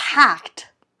like packed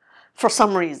for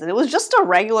some reason. It was just a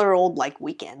regular old like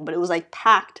weekend, but it was like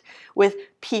packed with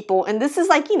people. And this is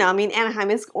like, you know, I mean,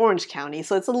 Anaheim is Orange County,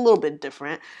 so it's a little bit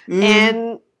different.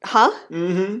 And,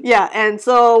 yeah, and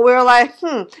so we were like,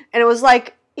 and it was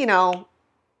like, you know,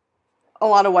 a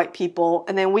lot of white people,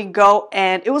 and then we go,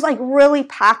 and it was like really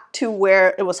packed to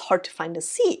where it was hard to find a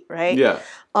seat, right? Yeah.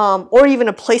 Or even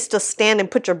a place to stand and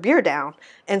put your beer down.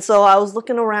 And so I was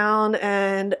looking around,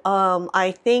 and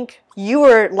I think you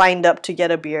were lined up to get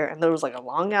a beer, and there was like a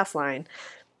long ass line.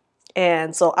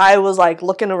 And so I was like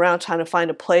looking around trying to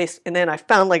find a place, and then I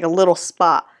found like a little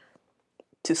spot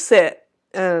to sit.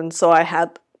 And so I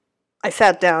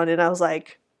sat down, and I was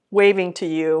like waving to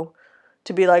you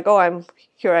to be like, oh,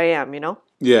 here I am, you know?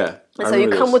 Yeah. And so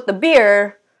you come with the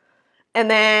beer,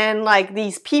 and then like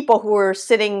these people who were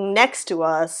sitting next to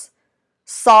us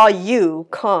saw you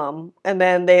come, and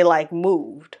then they like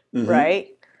moved, right?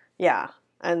 Yeah.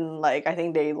 And like I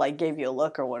think they like gave you a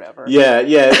look or whatever. Yeah.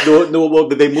 No, well,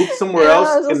 they moved somewhere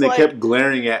else, and they kept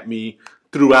glaring at me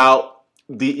throughout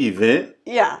the event.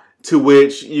 Yeah. To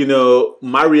which, you know,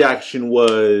 my reaction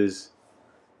was,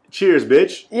 cheers,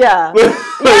 bitch. Yeah.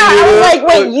 Yeah, I was like,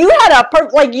 wait, you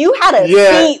had a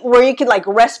seat where you could like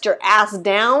rest your ass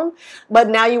down, but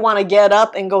now you want to get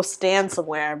up and go stand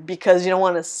somewhere because you don't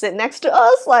want to sit next to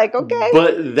us? Like, okay.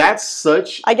 But that's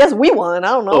such, I guess we won. I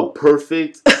don't know. A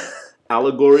perfect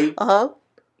allegory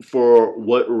for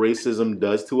what racism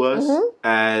does to us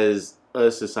as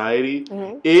a society.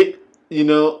 It, you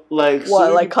know, like... What,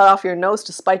 so like cut off your nose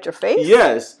to spite your face?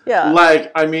 Yes. Yeah. Like,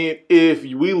 I mean, if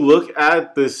we look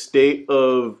at the state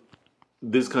of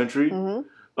this country,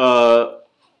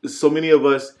 so many of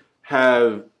us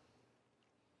have...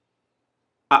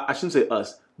 I shouldn't say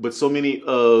us. but so many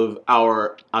of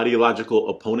our ideological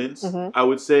opponents, I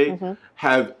would say,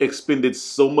 have expended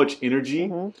so much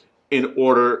energy in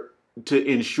order to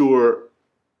ensure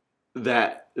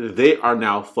that they are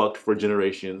now fucked for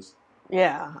generations.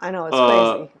 Yeah, I know, it's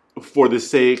crazy. For the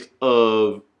sake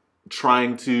of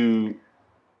trying to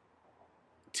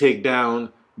take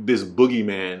down this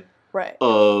boogeyman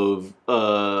of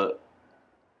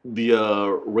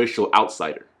the racial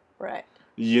outsider. Right.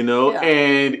 You know,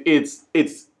 and it's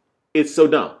so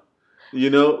dumb. You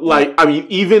know, like, I mean,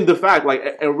 even the fact, like,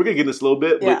 and we're gonna get into this a little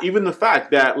bit, but even the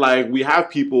fact that, like, we have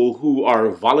people who are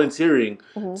volunteering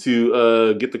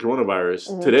to get the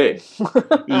coronavirus today,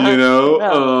 you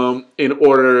know, in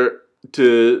order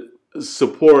to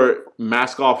support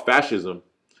mask off fascism.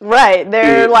 Right.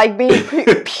 They're like being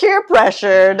peer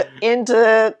pressured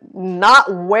into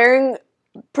not wearing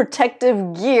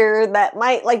protective gear that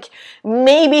might, like,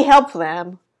 maybe help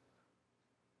them.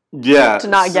 Yeah. To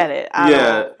not get it.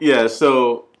 Yeah.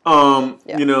 So,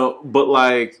 you know, but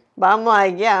I'm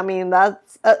like, yeah, I mean,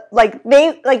 that's, like,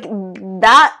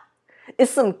 that is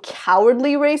some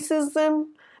cowardly racism,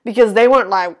 because they weren't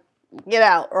like, get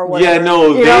out, or whatever. Yeah,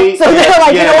 no, so they're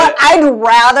like, you know what, I'd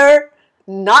rather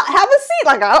not have a seat.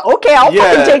 Like, okay, I'll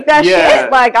fucking take that shit.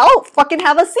 Like, I'll fucking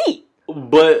have a seat.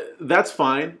 But that's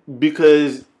fine,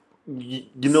 because you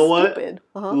know what?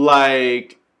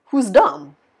 Like, who's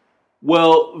dumb?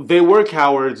 Well, they were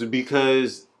cowards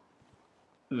because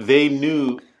they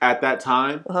knew at that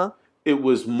time it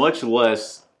was much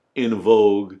less in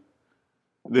vogue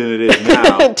than it is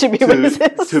now. To be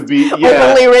racist? To be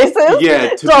openly racist? Yeah,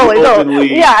 to totally, be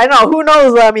openly. Yeah, I know. Who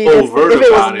knows? I mean, if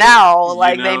it was now,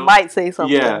 like, you know? They might say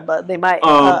something, but they might.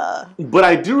 But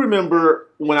I do remember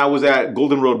when I was at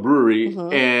Golden Road Brewery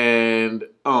and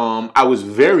I was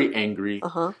very angry.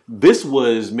 This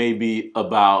was maybe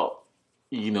about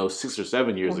 6 or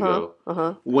 7 years ago,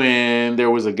 when there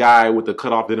was a guy with a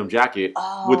cut-off denim jacket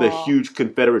with a huge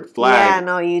Confederate flag. Yeah,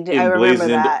 no, you did. I remember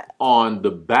that on the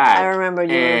back. I remember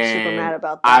you were super mad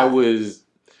about that. I was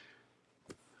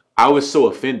so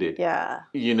offended. Yeah.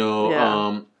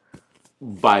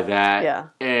 By that. Yeah.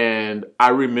 And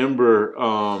I remember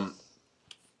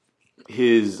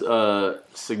his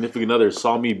significant other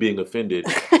saw me being offended,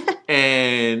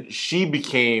 and she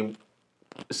became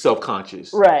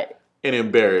self-conscious. Right. And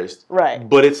embarrassed. Right.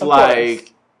 But it's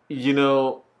like,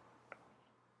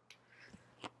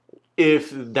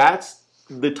 if that's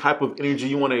the type of energy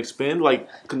you want to expend, like,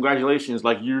 congratulations,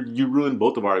 like, you ruined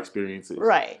both of our experiences.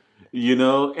 Right.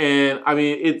 And I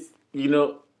mean, it's,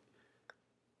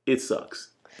 it sucks,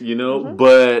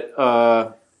 but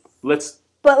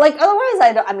But, like,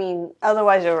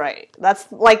 otherwise you're right.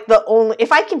 That's, like, the only,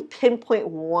 if I can pinpoint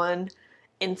one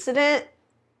incident,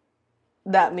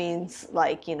 that means,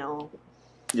 like, Yeah.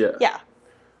 Yeah.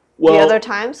 Well, the other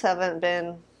times haven't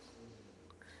been.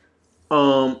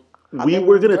 We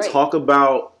were going to talk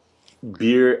about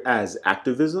beer as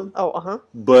activism. Oh,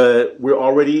 But we're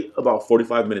already about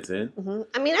 45 minutes in.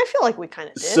 I mean, I feel like we kind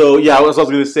of did. So, yeah, I was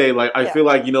going to say, like, I feel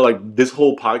like, like, this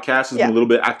whole podcast has been a little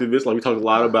bit activist. Like, we talked a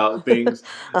lot about things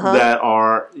that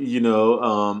are,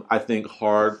 I think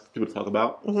hard for people to talk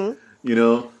about,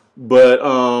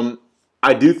 But,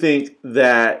 I do think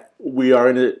that we are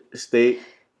in a state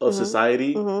of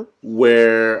society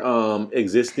where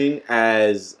existing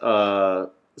as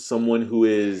someone who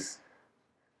is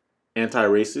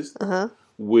anti-racist,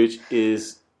 which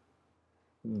is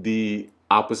the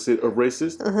opposite of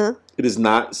racist. It is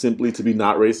not simply to be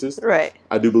not racist. Right.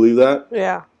 I do believe that.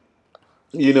 Yeah.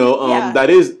 That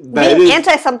is being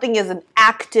anti-something is an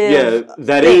active. Yeah,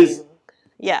 that thing. is.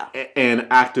 Yeah. An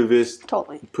activist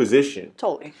position.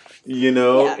 Totally.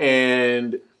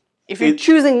 And if you're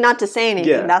choosing not to say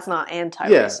anything, that's not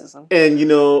anti-racism. Yeah. And,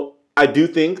 I do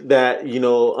think that,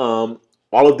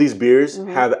 all of these beers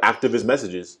have activist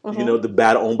messages. The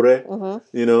Bad Hombre,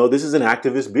 this is an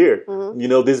activist beer.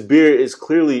 This beer is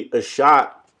clearly a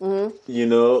shot,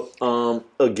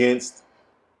 against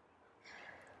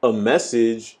a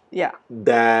message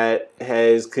that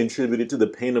has contributed to the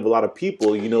pain of a lot of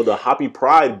people. The Hoppy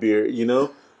Pride beer,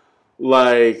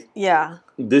 like,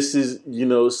 this is,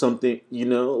 something,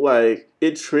 like,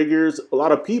 it triggers a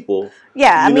lot of people.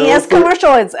 Yeah, I mean, as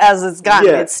commercial as it's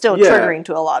gotten, it's still triggering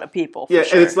to a lot of people. For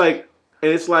sure. And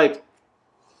it's like,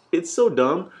 it's so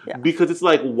dumb because it's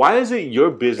like, why is it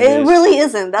your business? It really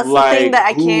isn't. That's the thing that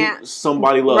I can't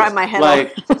somebody loves. wrap my head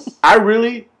like, on.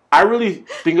 I really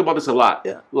think about this a lot.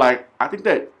 Yeah. Like, I think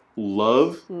that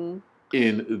love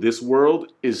in this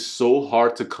world is so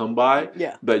hard to come by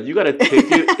Yeah. that you got to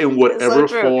take it in whatever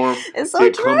form it's so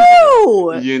it true.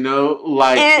 comes in. You know,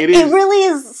 like and it really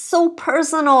is so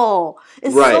personal.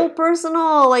 It's so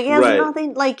personal. Like it has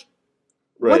nothing. Like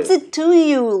what's it to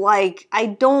you? Like I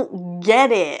don't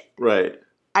get it. Right.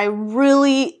 I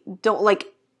really don't like.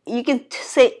 You can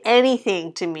say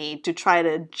anything to me to try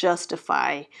to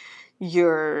justify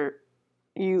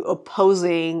you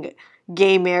opposing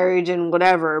gay marriage and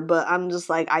whatever, but I'm just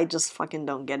like, I just fucking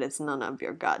don't get it. It's none of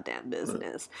your goddamn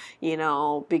business, you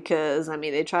know, because, I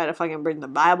mean, they try to fucking bring the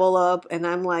Bible up, and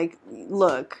I'm like,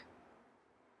 look,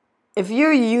 if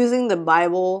you're using the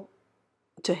Bible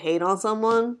to hate on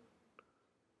someone,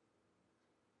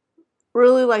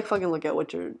 really, like, fucking look at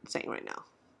what you're saying right now,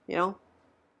 you know?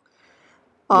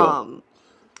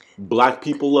 Black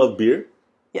people love beer?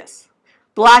 Yes.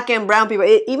 Black and brown people.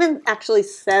 It even actually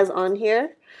says on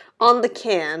here, on the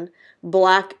can,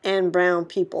 black and brown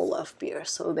people love beer.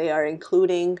 So they are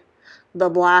including the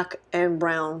black and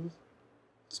brown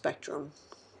spectrum.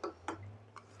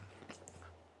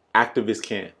 Activists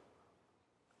can.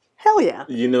 Hell yeah.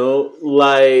 You know,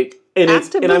 like, and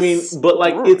it's, and I mean, but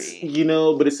like, it's, you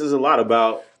know, but it says a lot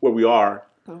about where we are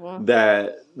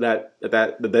that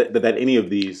any of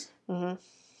these,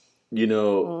 you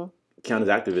know, count as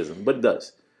activism, but it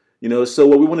does. You know, so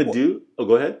what we want to do... Oh,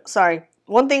 go ahead. Sorry.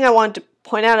 One thing I wanted to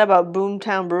point out about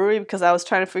Boomtown Brewery, because I was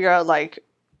trying to figure out, like,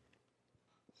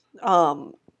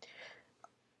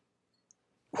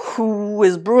 who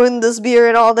is brewing this beer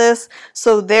and all this.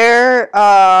 So their,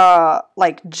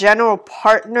 like, general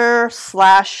partner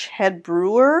 / head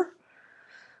brewer,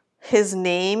 his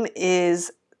name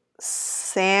is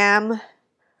Sam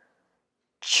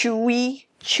Chewy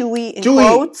in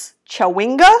quotes,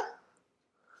 Chawinga.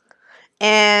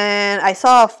 And I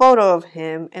saw a photo of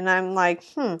him, and I'm like,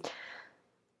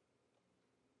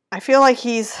 I feel like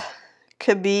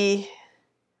could be,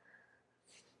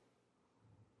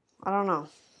 I don't know.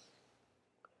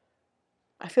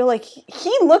 I feel like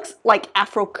he looks like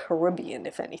Afro-Caribbean,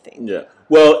 if anything. Yeah.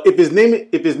 Well, if his name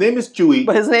is Chewy,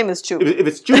 but his name is Chewy. If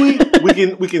it's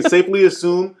Chewy, we can safely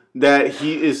assume that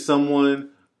he is someone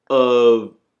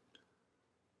of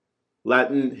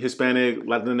Latin, Hispanic,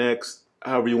 Latinx,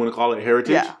 however you want to call it,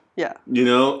 heritage. Yeah. You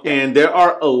know, and there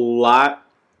are a lot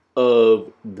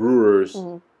of brewers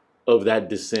of that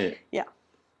descent. Yeah.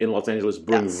 In Los Angeles,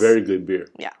 brewing very good beer.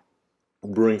 Yeah.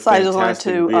 Brewing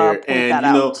fantastic beer, and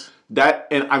you know that,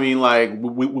 and I mean, like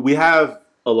we have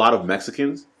a lot of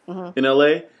Mexicans in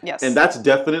LA, yes, and that's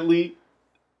definitely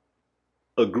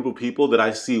a group of people that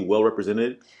I see well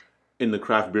represented in the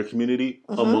craft beer community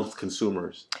amongst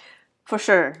consumers. For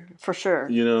sure.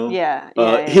 You know? Yeah.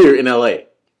 Here in LA.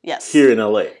 Yes. Here in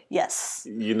LA. Yes.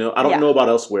 You know, I don't know about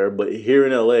elsewhere, but here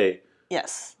in LA.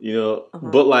 Yes. You know,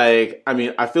 but like, I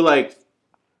mean, I feel like,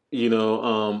 you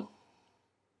know,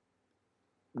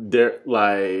 there,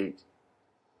 like,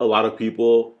 a lot of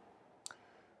people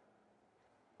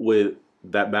with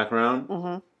that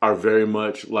background are very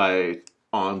much, like,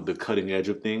 on the cutting edge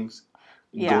of things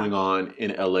going on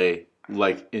in LA.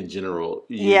 Like, in general.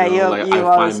 You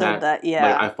always said that.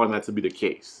 Yeah. Like, I find that to be the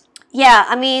case. Yeah,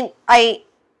 I mean, I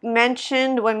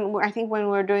mentioned when we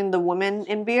were doing the Women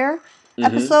in Beer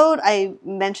episode, I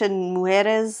mentioned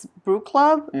Mujeres Brew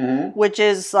Club, which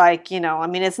is like, you know, I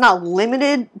mean, it's not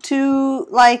limited to,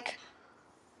 like,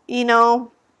 you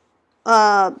know,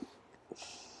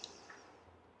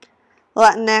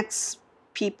 Latinx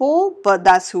people, but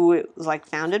that's who it was like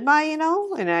founded by, you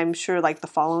know, and I'm sure like the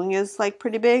following is like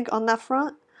pretty big on that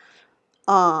front.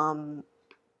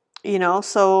 You know,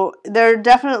 so there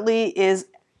definitely is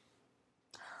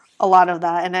a lot of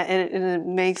that, and it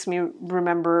makes me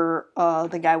remember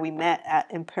the guy we met at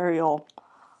Imperial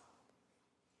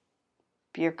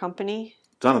Beer Company.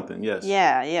 Jonathan, yes.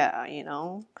 Yeah, you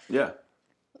know. Yeah.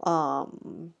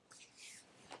 So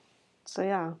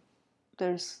yeah,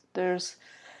 there's.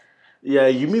 Yeah,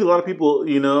 you meet a lot of people,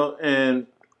 you know, and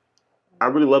I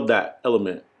really love that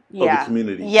element of the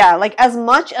community. Yeah, like as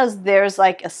much as there's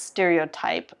like a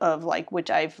stereotype of like, which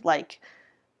I've like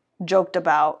joked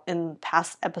about in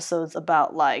past episodes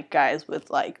about like guys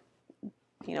with like,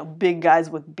 you know, big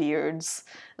guys with beards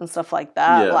and stuff like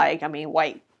that. Yeah. Like, I mean,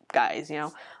 white guys, you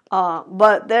know.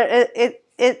 But there,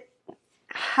 it's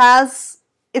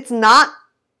not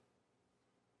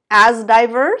as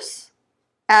diverse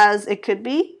as it could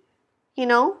be. You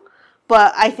know,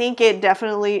 but I think it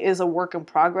definitely is a work in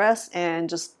progress, and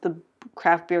just the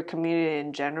craft beer community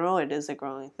in general, it is a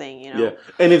growing thing, you know. Yeah,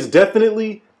 and it's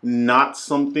definitely not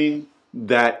something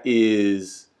that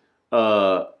is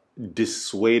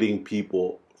dissuading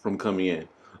people from coming in.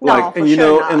 Like, no, and you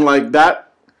know, not. And like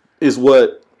that, is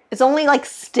what it's only like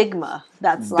stigma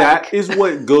that's that is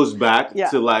what goes back Yeah.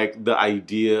 to like the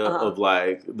idea of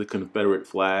like the Confederate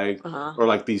flag or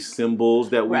like these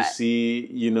symbols that we Right. see,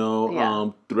 you know,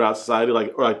 Yeah. throughout society,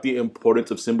 like or like the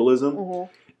importance of symbolism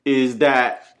is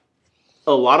that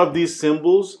a lot of these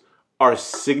symbols are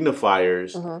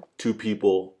signifiers to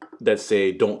people that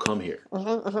say don't come here,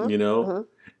 you know,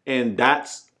 and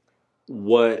that's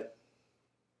why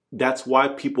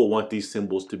people want these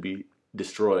symbols to be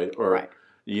destroyed or Right.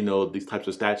 you know these types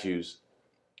of statues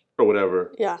or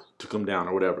whatever to come down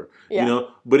or whatever you know.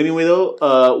 But anyway though,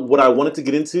 what I wanted to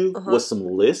get into was some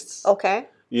lists, Okay.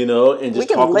 you know, and just We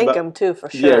can talk link about them too for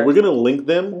sure. yeah, we're gonna link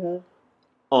them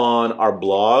on our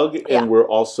blog, and we're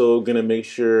also gonna make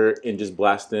sure and just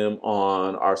blast them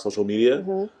on our social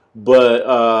media.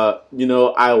 But you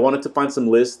know, I wanted to find some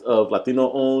lists of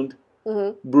Latino owned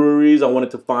breweries. I wanted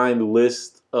to find a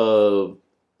list of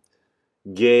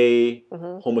gay,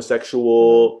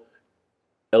 homosexual,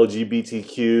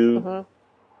 LGBTQ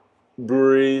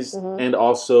breweries, and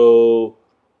also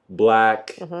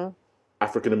Black,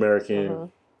 African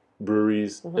American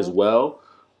breweries as well.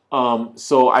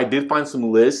 So I did find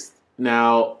some lists.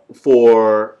 Now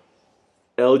for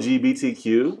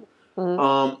LGBTQ,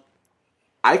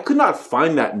 I could not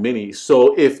find that many.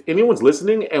 So if anyone's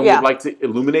listening and would like to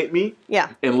illuminate me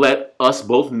and let us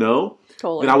both know,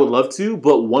 then I would love to.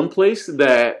 But one place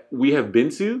that we have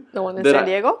been to, the one in San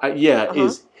Diego,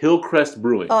 is Hillcrest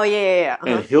Brewing. Oh yeah.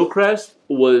 And Hillcrest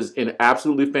was an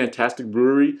absolutely fantastic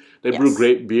brewery. They brew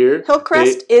great beer.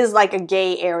 Hillcrest is like a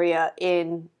gay area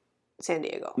in San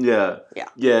Diego. Yeah.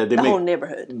 They whole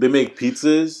neighborhood. They make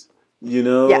pizzas. You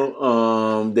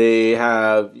know, they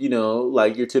have, you know,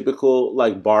 like your typical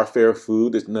like bar fare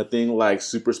food. There's nothing like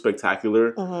super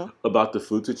spectacular about the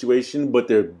food situation, but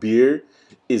their beer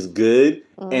is good.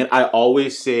 And I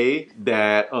always say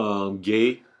that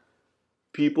gay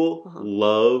people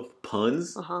love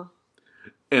puns.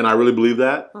 And I really believe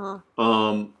that. I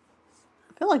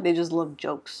feel like they just love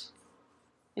jokes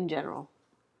in general.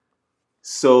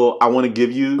 So I want to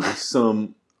give you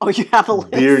some you have a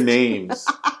list. beer names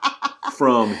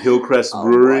from Hillcrest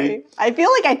Brewery. Boy. I feel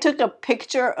like I took a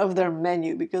picture of their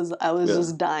menu because I was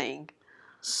just dying.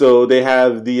 So they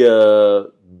have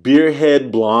the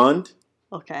Beerhead Blonde.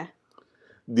 Okay.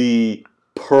 The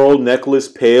Pearl Necklace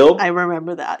Pale. I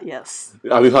remember that, yes.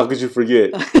 I mean, how could you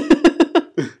forget?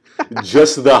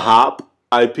 Just the Hop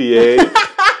IPA.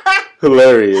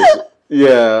 Hilarious.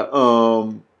 Yeah.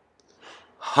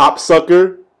 Hop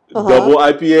Sucker Double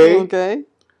IPA. Okay.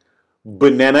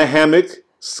 Banana Hammock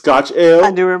Scotch Ale.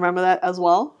 I do remember that as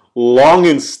well. Long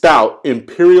and Stout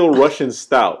Imperial Russian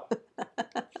Stout.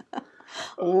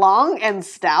 Long and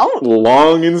Stout?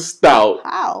 Long and Stout.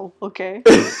 Wow. Okay.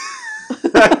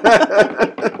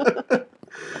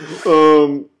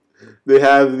 They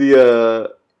have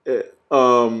the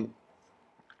I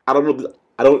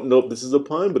don't know if this is a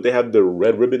pun, but they have the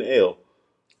Red Ribbon Ale.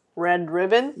 Red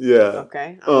Ribbon? Yeah.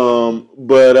 Okay.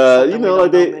 But you know,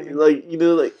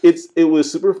 like it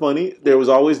was super funny. There was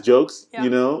always jokes, you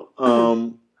know.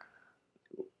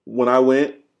 When I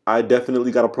went, I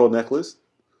definitely got a pearl necklace.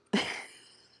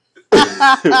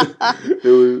 It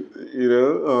was, you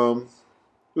know,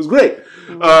 it was great.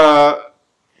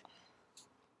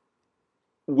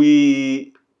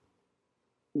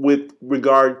 With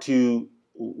regard to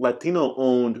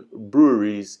Latino-owned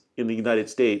breweries in the United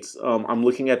States, I'm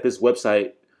looking at this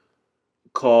website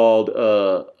called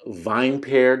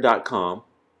vinepair.com.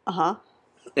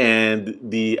 And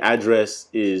the address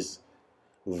is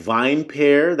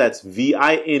Vinepair, that's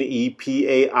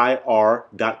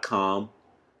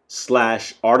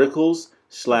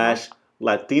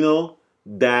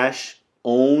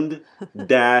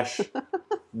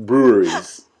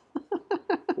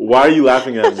Why are you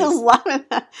laughing at me? I'm just laughing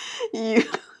at you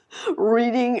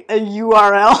reading a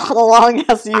URL, a long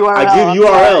ass URL. I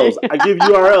give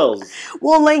URLs.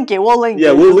 We'll link it.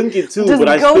 Yeah, we'll link it too. Just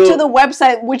but go to the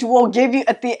website, which we'll give you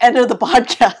at the end of the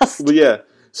podcast. But yeah,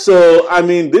 so I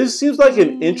mean, this seems like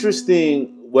an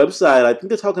interesting website. I think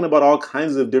they're talking about all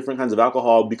kinds of different kinds of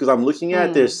alcohol because I'm looking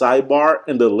at their sidebar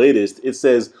and the latest. It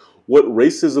says what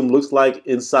racism looks like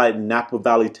inside Napa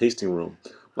Valley tasting room.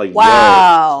 Like,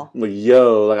 wow.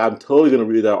 I'm totally gonna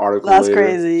read that article. That's later.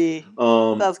 Crazy.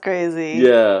 That's crazy.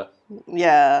 Yeah.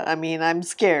 Yeah, I mean, I'm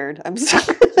scared.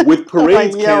 With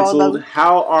parades canceled,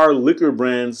 how are liquor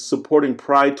brands supporting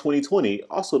Pride 2020?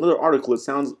 Also, another article. It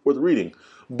sounds worth reading.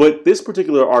 But this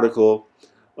particular article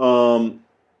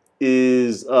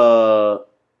is talks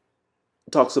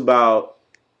about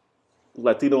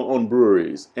Latino-owned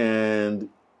breweries, and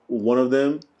one of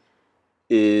them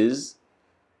is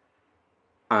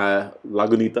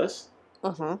Lagunitas.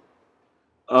 Uh-huh.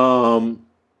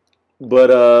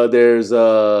 But there's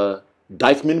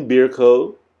Dykeman Beer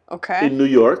Co. Okay. in New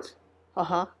York.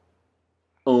 Uh-huh.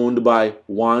 Owned by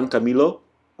Juan Camilo.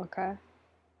 Okay.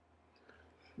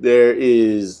 There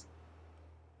is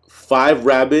Five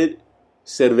Rabbit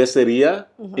Cerveceria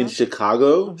in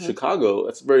Chicago. Chicago,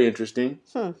 that's very interesting.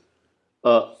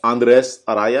 Andres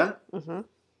Araya.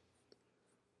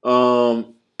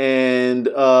 And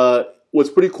what's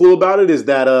pretty cool about it is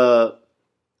that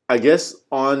I guess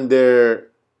on their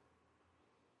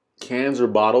cans or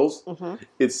bottles,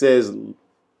 it says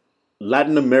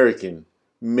Latin American,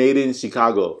 made in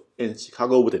Chicago, and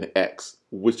Chicago with an X,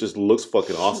 which just looks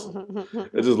fucking awesome.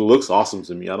 It just looks awesome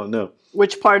to me. I don't know.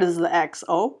 Which part is the X?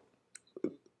 O?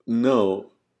 No,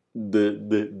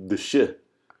 the shit.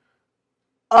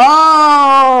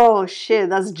 Oh shit,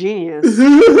 that's genius.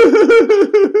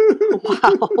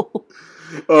 Wow.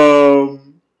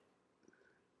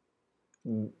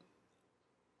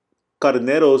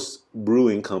 Carneros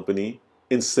Brewing Company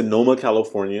in Sonoma,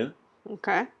 California.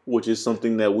 Okay. Which is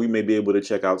something that we may be able to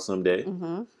check out someday.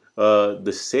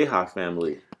 The Ceja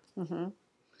family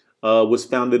was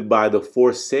founded by the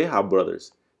four Ceja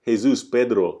brothers: Jesus,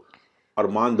 Pedro,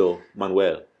 Armando,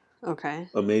 Manuel. Okay.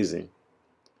 Amazing.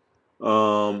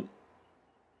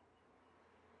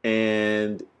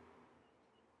 And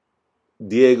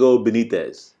Diego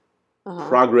Benitez.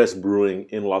 Progress Brewing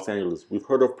in Los Angeles. We've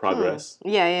heard of Progress.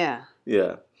 Yeah.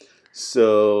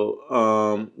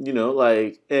 So,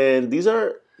 and these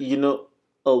are,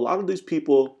 a lot of these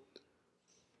people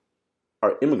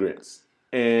are immigrants.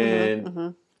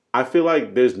 And I feel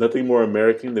like there's nothing more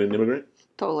American than an immigrant.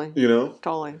 Totally.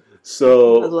 Totally.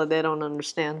 So that's what they don't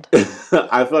understand.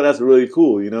 I feel like that's really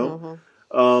cool,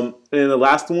 And the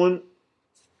last one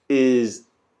is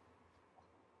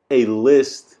a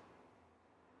list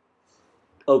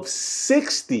of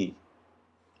 60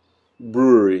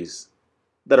 breweries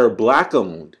that are black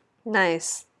owned.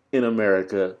 Nice. In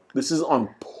America. This is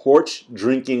on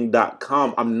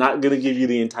porchdrinking.com. I'm not going to give you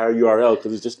the entire URL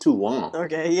because it's just too long.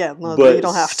 Okay, yeah. No, but you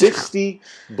don't have to. 60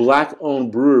 black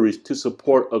owned breweries to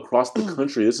support across the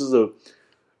country. This is a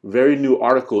very new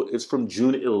article. It's from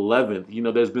June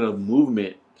 11th. There's been a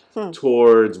movement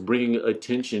towards bringing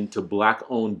attention to black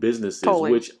owned businesses,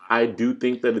 which I do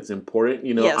think that it's important.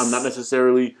 Yes. I'm not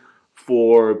necessarily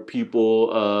for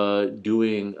people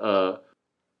doing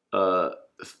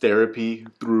therapy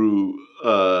through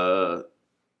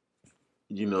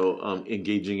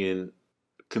engaging in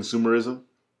consumerism,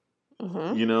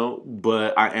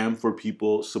 but I am for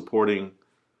people supporting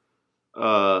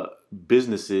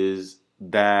businesses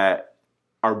that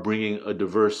are bringing a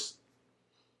diverse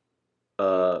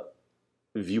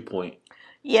viewpoint.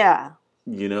 Yeah.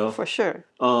 For sure.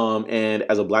 And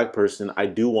as a black person, I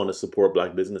do want to support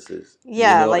black businesses.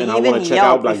 Yeah, and I want to check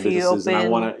out black businesses, and I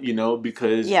want to,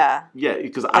 because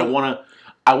because I want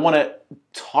to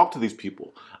talk to these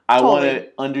people. I want to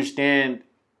understand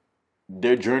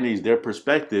their journeys, their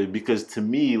perspective, because to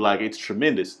me, it's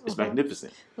tremendous. It's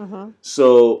magnificent.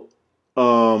 So,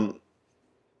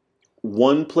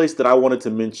 one place that I wanted to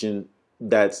mention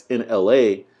that's in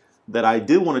LA that I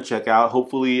did want to check out,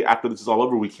 hopefully after this is all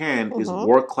over we can, is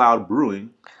War Cloud Brewing.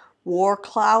 War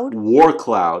Cloud? War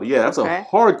Cloud. Yeah, that's a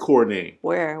hardcore name.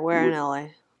 Where in LA?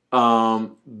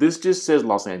 This just says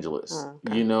Los Angeles.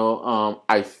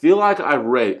 I feel like I've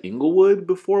read Inglewood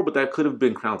before, but that could have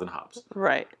been Crowns and Hops.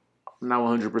 Right. I'm not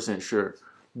 100% sure.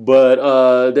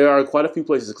 But there are quite a few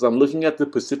places, because I'm looking at the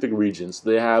Pacific regions.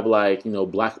 They have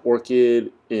Black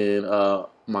Orchid in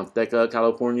Manteca,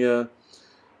 California.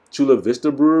 Chula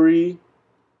Vista Brewery,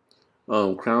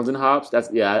 Crowns and Hops. That's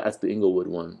the Inglewood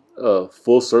one.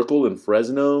 Full Circle in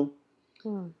Fresno.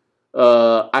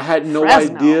 I had no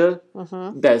idea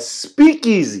that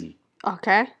Speakeasy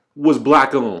was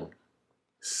black owned.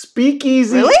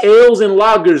 Speakeasy Ales and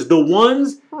Lagers, the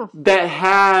ones that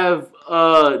have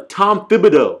Tom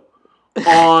Thibodeau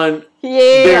on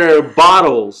their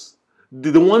bottles,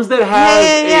 the ones that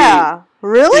have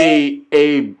really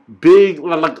a big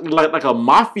like a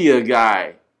mafia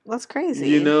guy. That's crazy.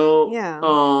 Yeah.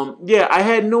 I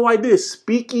had no idea.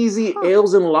 Speakeasy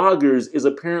Ales and Lagers is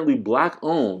apparently black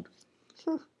owned.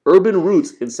 Urban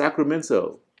Roots in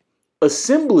Sacramento.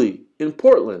 Assembly in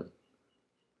Portland.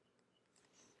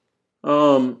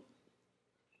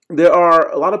 There are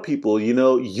a lot of people,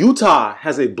 Utah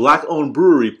has a black-owned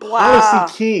brewery,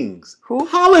 Policy Kings. Who?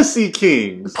 Policy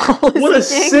Kings. Policy what a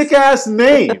Kings? sick-ass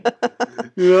name.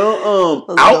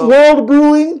 Outworld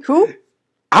Brewing. Who?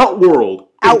 Outworld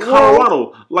in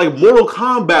Colorado. Like Mortal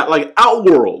Kombat, like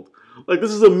Outworld. Like,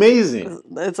 this is amazing.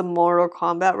 It's a Mortal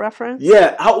Kombat reference?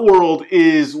 Yeah, Outworld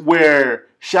is where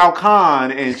Shao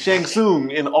Kahn and Shang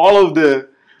Tsung and all of the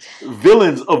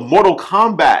villains of Mortal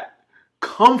Kombat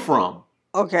come from.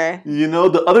 Okay. You know,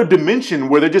 the other dimension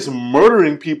where they're just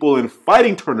murdering people in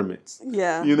fighting tournaments.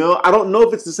 Yeah. You know, I don't know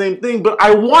if it's the same thing, but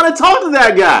I want to talk to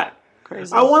that guy.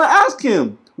 Crazy. I want to ask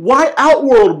him, why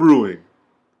Outworld Brewing?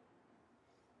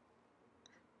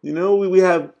 You know, we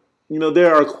have, you know,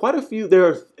 there are quite a few, there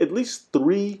are at least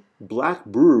 3 black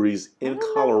breweries in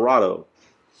Colorado.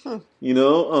 You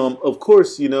know, of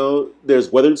course, you know,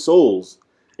 there's Weathered Souls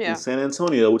in San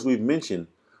Antonio, which we've mentioned.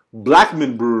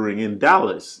 Blackman Brewing in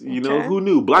Dallas. You know, who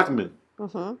knew? Blackman.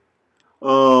 I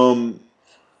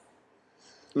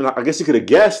mean, I guess you could have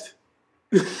guessed.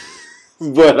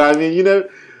 But, I mean, you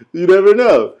never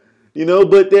know. You know,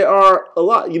 but there are a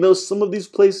lot. You know, some of these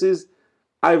places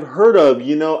I've heard of.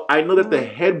 You know, I know that the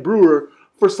head brewer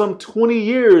for some 20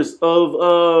 years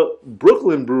of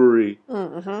Brooklyn Brewery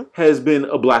has been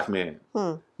a black man.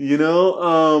 You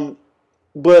know,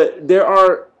 but there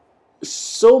are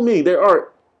so many. There are,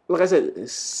 like I said,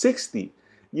 60.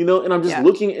 You know, and I'm just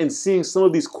looking and seeing some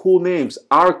of these cool names.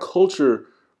 Our Culture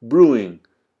Brewing,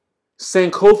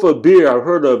 Sankofa Beer, I've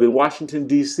heard of in Washington,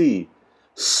 D.C.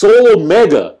 Soul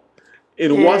Omega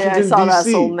in Washington, D.C. I saw that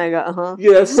Soul Omega,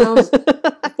 Yeah, that sounds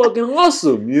fucking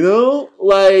awesome, you know?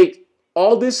 Like,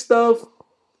 all this stuff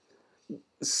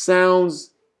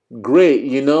sounds great,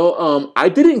 you know? I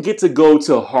didn't get to go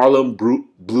to Harlem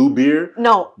Blue Beer.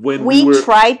 No, we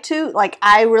tried to. Like,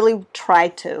 I really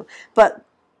tried to. But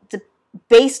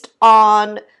based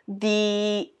on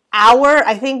the hour,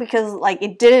 I think, because like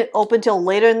it didn't open till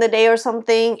later in the day or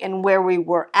something, and where we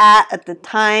were at the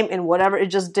time and whatever, it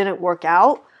just didn't work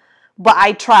out. But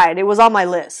I tried. It was on my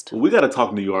list. Well, we got to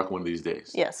talk New York one of these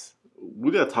days. Yes.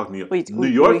 We got to talk New York. New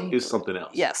York is something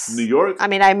else. Yes. New York. I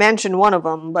mean, I mentioned one of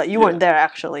them, but you weren't there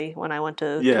actually when I went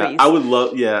to Threes. I would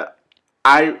love. Yeah,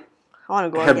 I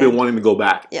want to go. Have been wanting to go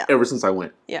back. Ever since I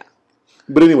went. Yeah.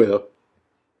 But anyway, though,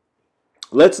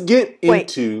 let's get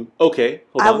into. Okay.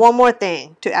 I have one more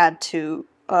thing to add to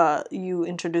you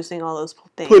introducing all those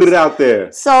things. Put it out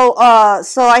there. So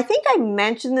I think I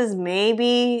mentioned this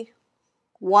maybe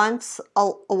once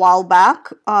a while back.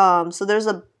 So there's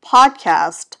a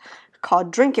podcast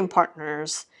called Drinking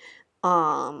Partners,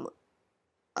 a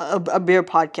beer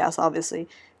podcast, obviously,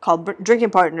 called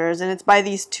Drinking Partners, and it's by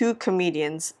these 2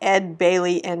 comedians, Ed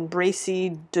Bailey and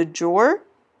Bracy DeJour,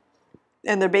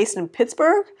 and they're based in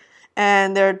Pittsburgh,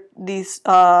 and they're these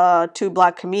 2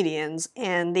 black comedians,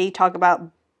 and they talk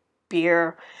about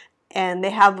beer, and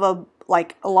they have a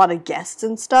lot of guests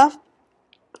and stuff,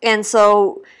 and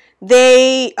so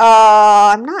they,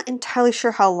 I'm not entirely sure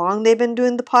how long they've been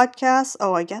doing the podcast.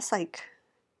 Oh, I guess like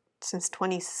since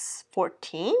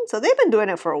 2014. So they've been doing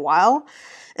it for a while.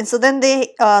 And so then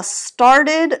they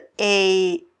started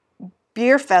a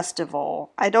beer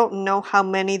festival. I don't know how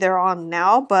many they're on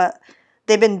now, but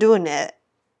they've been doing it,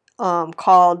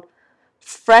 called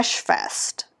Fresh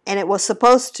Fest. And it was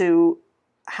supposed to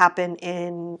happen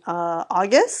in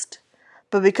August.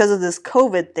 But because of this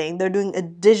COVID thing, they're doing a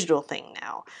digital thing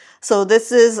now. So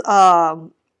this is, I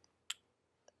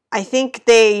think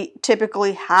they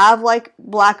typically have like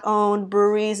black-owned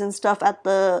breweries and stuff at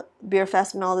the beer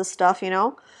fest and all this stuff, you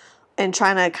know, and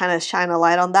trying to kind of shine a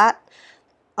light on that.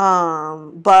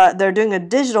 But they're doing a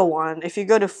digital one. If you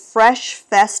go to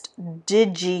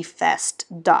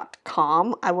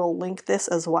freshfestdigifest.com, I will link this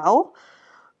as well.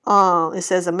 It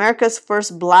says America's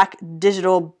first black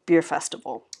digital beer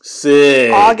festival.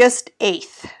 Sick. August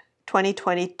 8th.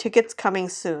 2020, tickets coming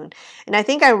soon. And I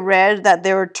think I read that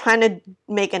they were trying to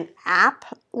make an app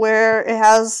where it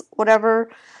has whatever.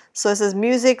 So it says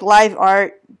music, live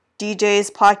art,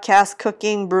 DJs, podcasts,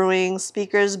 cooking, brewing,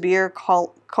 speakers, beer,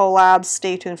 collabs.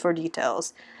 Stay tuned for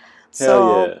details.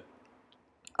 Hell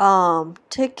yeah.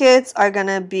 Tickets are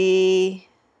gonna be,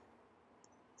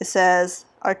 it says,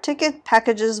 our ticket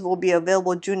packages will be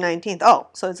available June 19th. Oh,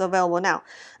 so it's available now.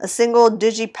 A single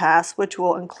DigiPass, which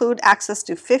will include access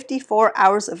to 54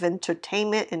 hours of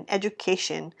entertainment and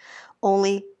education,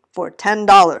 only for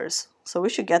 $10. So we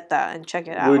should get that and check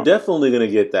it out. We're definitely going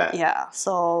to get that. Yeah,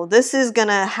 so this is going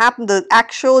to happen. The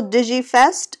actual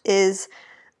DigiFest is,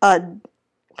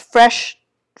 Fresh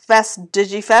Fest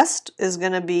DigiFest is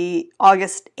going to be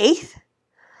August 8th.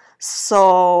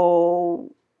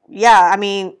 So, yeah, I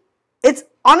mean, it's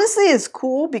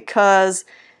cool because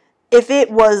if they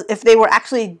were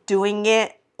actually doing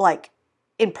it like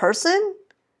in person,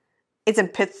 it's in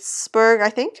Pittsburgh, I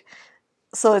think.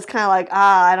 So it's kind of like,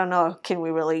 I don't know, can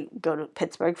we really go to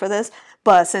Pittsburgh for this?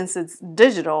 But since it's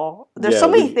digital, there's so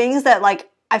many things that like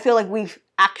I feel like we've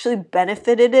actually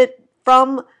benefited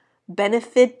from.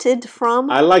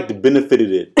 I liked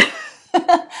benefited it.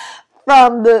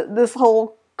 From this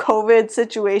whole COVID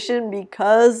situation,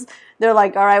 because they're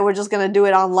like, all right, we're just gonna do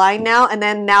it online now, and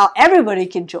then now everybody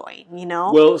can join.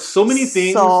 Well, so many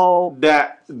things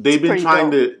that they've been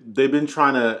trying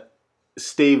to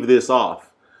stave this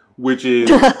off, which is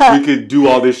we could do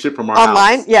all this shit from our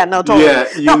online. House. Yeah, no, totally. Yeah,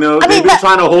 they've been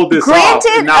trying to hold this off,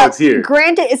 and now it's here.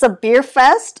 Granted, it's a beer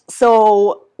fest,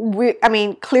 so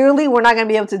clearly we're not gonna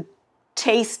be able to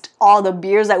taste all the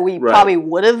beers that we probably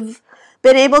would have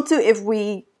been able to if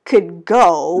we could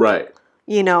go. Right.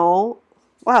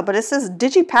 Wow, but it says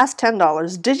DigiPass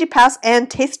 $10. DigiPass and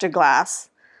Taster Glass.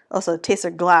 Also,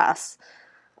 Taster Glass.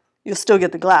 You'll still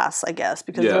get the glass, I guess,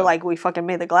 because they're like, we fucking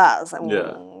made the glass. And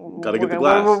gotta get the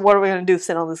glass. What are we gonna do?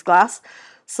 Sit on this glass?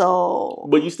 So.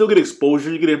 But you still get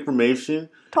exposure. You get information.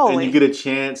 Totally. And you get a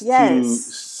chance to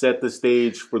set the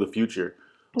stage for the future.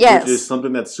 Yes. Which is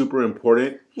something that's super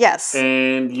important. Yes.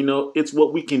 And, it's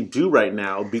what we can do right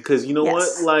now. Because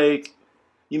what? Like,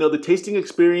 the tasting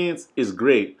experience is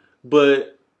great.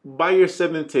 But by your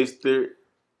seventh taster,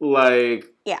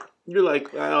 like... Yeah. You're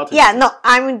like, I'll taste it.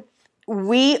 No,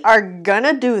 we are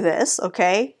gonna do this,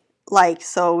 okay? Like,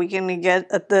 so we're gonna get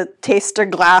the taster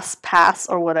glass pass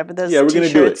or whatever. There's we're gonna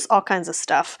do it. All kinds of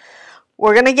stuff.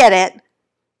 We're gonna get it.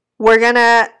 We're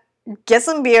gonna... get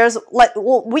some beers.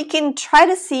 We can try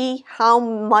to see how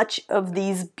much of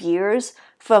these beers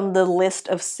from the list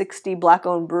of 60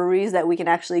 black-owned breweries that we can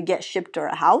actually get shipped to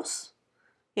our house,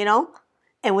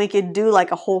 and we could do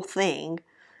like a whole thing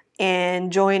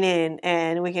and join in,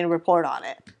 and we can report on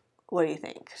it. What do you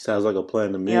think? Sounds like a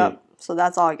plan to me. Yep. So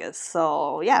that's August.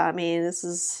 So yeah, this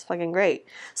is fucking great.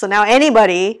 So now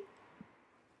anybody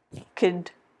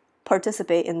could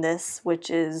participate in this,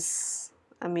 which is,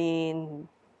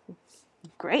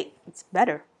 great. It's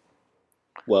better.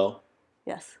 Well.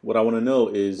 Yes. What I want to know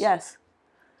is. Yes.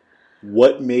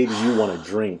 What made you want to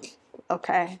drink?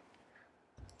 Okay.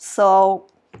 So,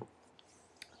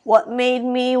 what made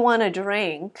me want to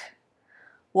drink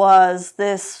was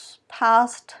this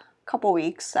past couple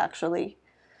weeks, actually.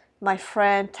 My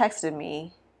friend texted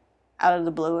me out of the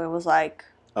blue and was like...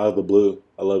 Out of the blue.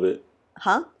 I love it.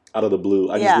 Huh? Out of the blue.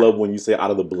 I just love when you say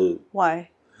out of the blue. Why?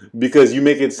 Because you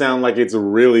make it sound like it's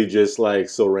really just like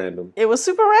so random. It was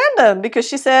super random because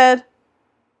she said,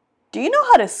 do you know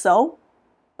how to sew?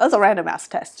 That's a random ass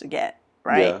test to get,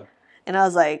 right? Yeah. And I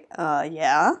was like,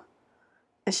 yeah.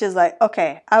 And she's like,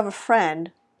 okay, I have a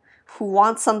friend who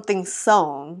wants something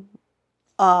sewn.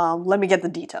 Let me get the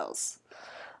details.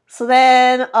 So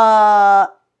then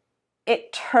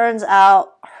it turns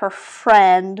out her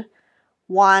friend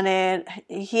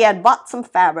he had bought some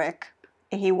fabric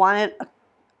and he wanted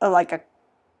a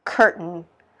curtain.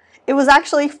 It was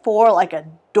actually for like a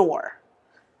door,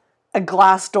 a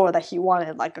glass door that he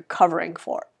wanted like a covering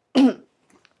for.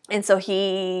 And so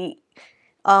he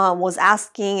was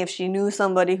asking if she knew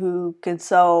somebody who could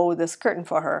sew this curtain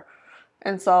for her.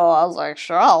 And so I was like,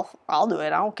 sure, I'll do it.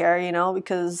 I don't care,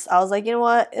 because I was like, you know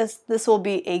what? This will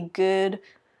be a good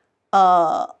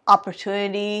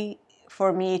opportunity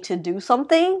for me to do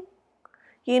something,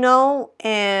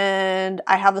 and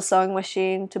I have a sewing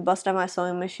machine to bust out my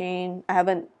sewing machine. I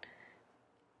haven't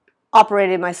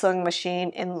operated my sewing machine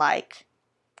in like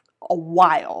a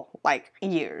while, like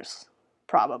years,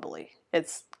 probably.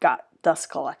 It's got dust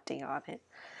collecting on it.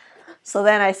 So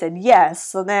then I said yes.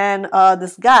 So then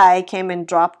this guy came and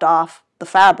dropped off the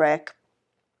fabric,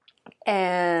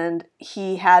 and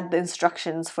he had the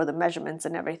instructions for the measurements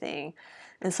and everything.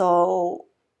 And so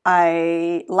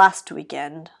last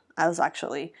weekend, I was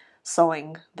actually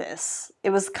sewing this.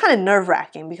 It was kind of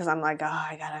nerve-wracking because I'm like,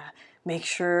 I gotta make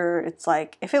sure it's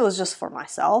like, if it was just for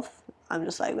myself, I'm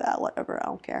just like, whatever, I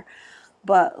don't care.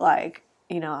 But like,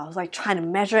 I was like trying to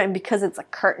measure it, and because it's a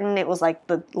curtain, it was like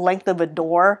the length of a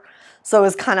door. So it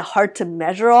was kind of hard to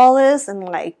measure all this, and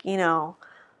like,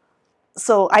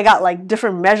 so I got like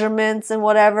different measurements and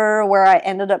whatever, where I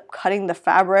ended up cutting the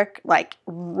fabric like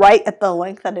right at the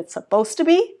length that it's supposed to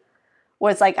be,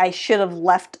 where it's like I should have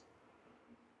left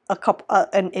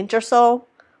an inch or so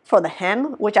for the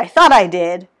hem, which I thought I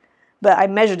did, but I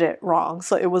measured it wrong.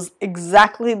 So it was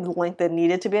exactly the length it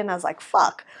needed to be, and I was like,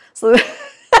 fuck. So,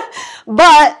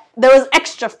 but there was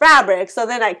extra fabric, so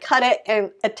then I cut it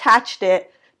and attached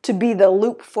it to be the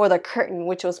loop for the curtain,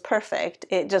 which was perfect.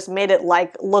 It just made it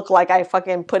look like I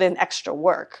fucking put in extra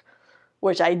work,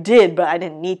 which I did, but I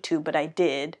didn't need to, but I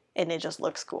did, and it just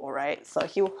looks cool, right? So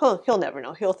he'll never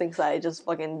know. He'll think that I just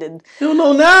fucking did. He'll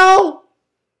know now.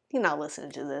 He's not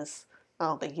listening to this. I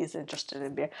don't think he's interested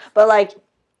in beer, but like,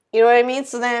 you know what I mean?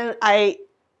 So then I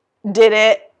did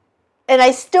it, and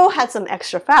I still had some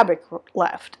extra fabric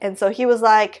left. And so he was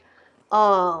like,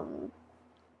 both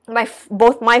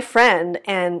my friend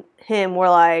and him were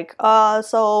like,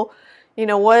 so,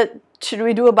 what should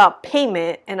we do about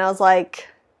payment? And I was like,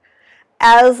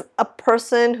 as a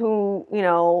person who,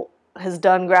 has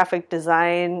done graphic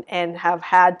design and have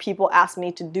had people ask me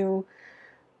to do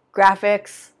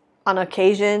graphics on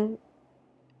occasion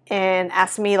and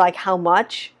ask me like how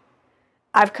much,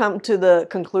 I've come to the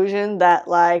conclusion that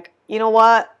like, you know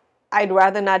what? I'd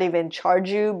rather not even charge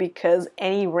you, because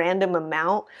any random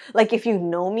amount, like if you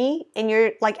know me and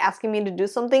you're like asking me to do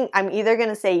something, I'm either going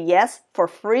to say yes for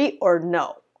free or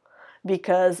no,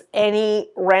 because any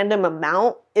random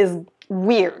amount is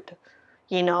weird.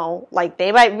 Like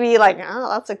they might be like, oh,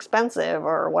 that's expensive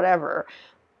or whatever.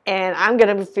 And I'm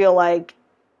going to feel like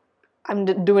I'm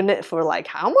doing it for like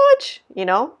how much,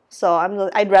 So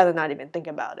I'd rather not even think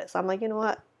about it. So I'm like, you know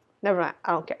what? Never mind.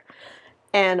 I don't care.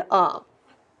 And,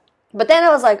 but then I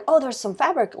was like, oh, there's some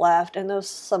fabric left, and there's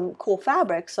some cool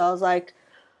fabric. So I was like,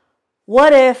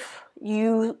 what if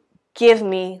you give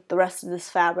me the rest of this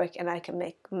fabric and I can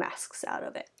make masks out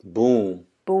of it? Boom.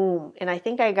 Boom. And I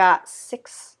think I got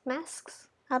 6 masks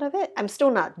out of it. I'm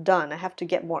still not done. I have to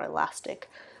get more elastic.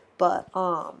 But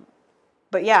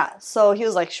yeah, so he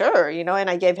was like, sure, and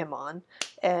I gave him on.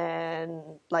 And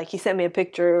like he sent me a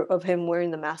picture of him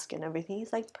wearing the mask and everything.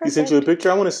 He's like, perfect. He sent you a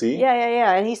picture? I want to see.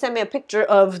 Yeah. And he sent me a picture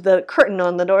of the curtain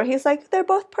on the door. He's like, they're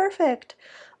both perfect.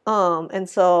 And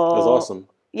so that's awesome.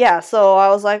 Yeah, so I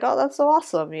was like, oh, that's so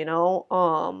awesome,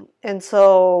 and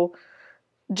so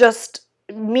just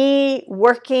me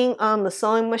working on the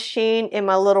sewing machine in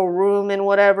my little room and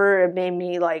whatever, it made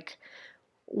me like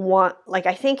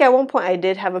I think at one point I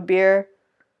did have a beer.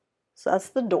 So that's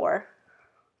the door.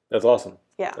 That's awesome.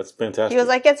 Yeah. That's fantastic. He was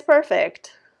like, it's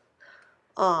perfect.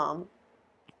 And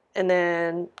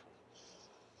then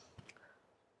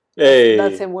hey,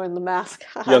 that's him wearing the mask.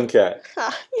 Young cat.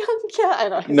 Young cat. I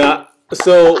know. Nah.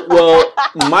 So, well,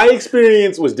 my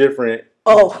experience was different.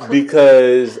 Oh.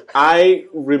 Because I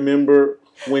remember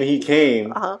when he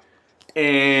came Uh-huh.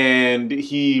 and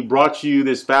he brought you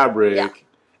this fabric. Yeah.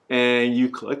 And you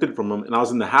collected it from him, and I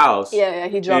was in the house. Yeah,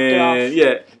 he dropped it off.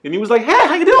 Yeah, and he was like, "Hey,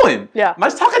 how you doing? Yeah,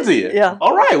 nice talking to you. Yeah,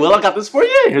 all right. Well, I got this for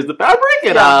you. Here's the fabric,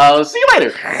 and I'll see you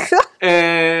later."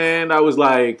 And I was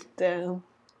like, "Damn.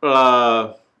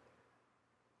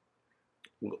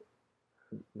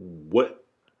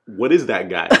 What is that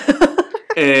guy?"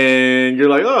 And you're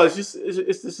like, "Oh, it's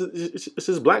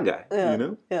this black guy,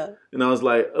 Yeah. And I was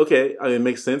like, "Okay, I mean, it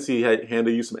makes sense. He had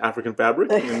handed you some African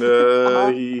fabric, and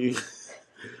he."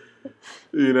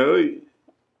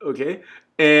 Okay,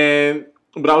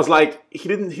 but I was like, he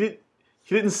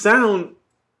didn't sound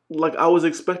like I was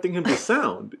expecting him to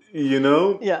sound,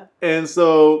 Yeah. And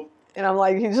I'm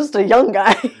like, he's just a young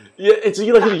guy. Yeah, and so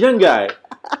you're like a young guy,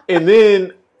 and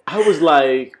then I was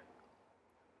like,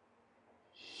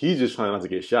 he's just trying not to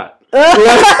get shot. No,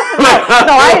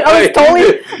 I was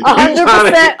totally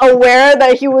 100% aware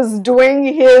that he was doing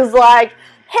his like,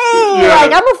 hey,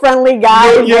 like I'm a friendly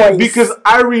guy. Yeah, because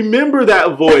I remember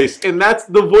that voice, and that's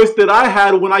the voice that I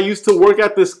had when I used to work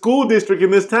at the school district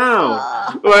in this town.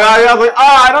 Like I was like,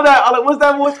 I know that. I'm like, what's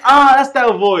that voice? That's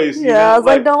that voice. Yeah, I was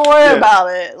like, don't worry about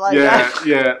it. Like,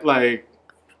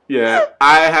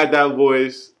 I had that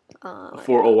voice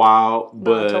for a while,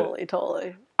 but no,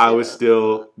 totally. I was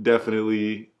still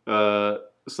definitely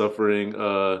suffering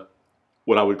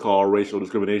what I would call racial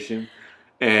discrimination,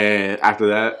 and after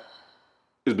that.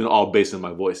 It's been all based on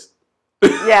my voice.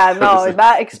 Yeah, no,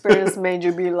 that experience made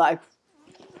you be like,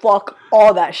 fuck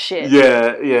all that shit.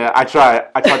 Yeah. I try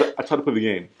to play the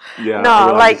game. Yeah.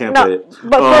 No, like can't no, play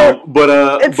it. but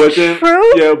it's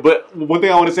true. Yeah, but one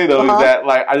thing I want to say though is that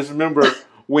like I just remember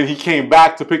when he came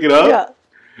back to pick it up,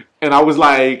 and I was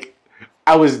like,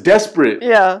 I was desperate.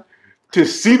 Yeah. To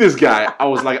see this guy, I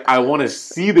was like, I want to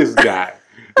see this guy,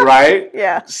 right?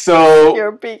 Yeah. So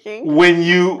you're peeking when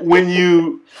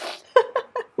you.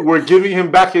 Were giving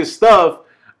him back his stuff,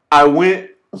 I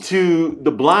went to the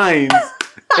blinds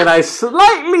and I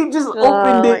slightly just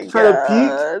opened it, trying to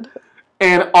peek,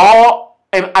 and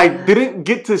I didn't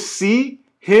get to see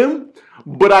him,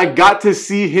 but I got to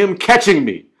see him catching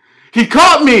me. He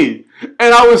caught me,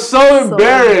 and I was so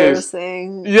embarrassed. Yeah,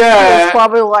 he was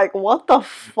probably like, "What the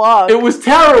fuck?" It was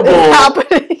terrible. It's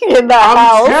happening in that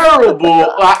house. Terrible.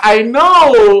 I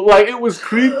know. Like it was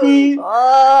creepy. It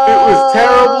was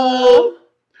terrible.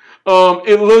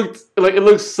 It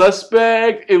looked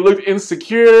suspect. It looked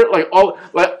insecure.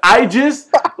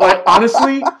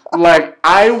 Honestly,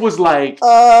 I was like,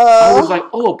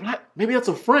 oh, maybe that's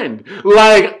a friend.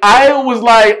 Like, I was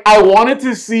like, I wanted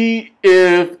to see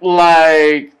if,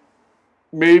 like,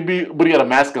 maybe, but he had a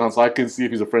mask on, so I couldn't see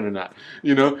if he's a friend or not.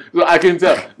 You know, so I can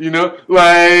tell. You know,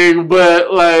 like,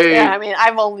 but like, yeah. I mean,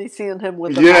 I've only seen him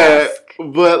with the mask.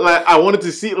 But like, I wanted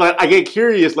to see. Like, I get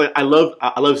curious. Like, I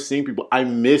love seeing people.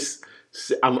 I'm a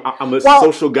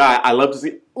social guy. I love to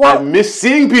see. I miss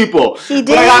seeing people. He did.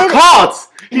 But I got caught.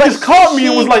 He just caught me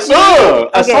and was like, ugh.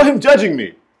 I saw him judging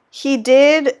me. He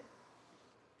did,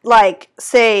 like,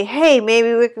 say, hey,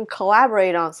 maybe we can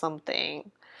collaborate on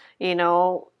something. You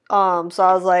know. So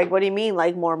I was like, what do you mean?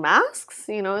 Like more masks?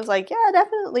 You know, it's like, yeah,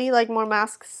 definitely like more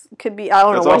masks could be, I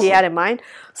don't know what he had in mind.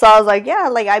 So I was like, yeah,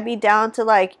 like I'd be down to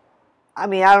like, I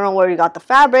mean, I don't know where you got the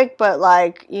fabric, but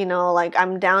like, you know, like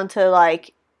I'm down to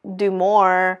like do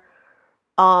more.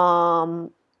 And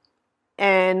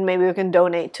maybe we can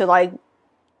donate to like,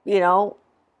 you know,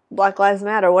 Black Lives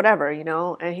Matter, whatever, you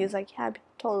know? And he's like, yeah,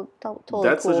 totally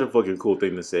That's cool. such a fucking cool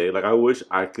thing to say. Like, I wish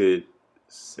I could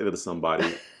say that to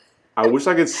somebody. I wish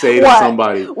I could say to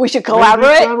somebody, we should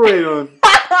collaborate. Collaborate on,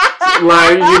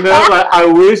 like, you know, like I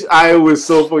wish I was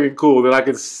so fucking cool that I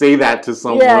could say that to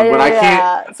someone, but I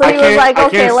can't. So he was like,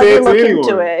 okay, let me look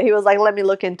into it. He was like, let me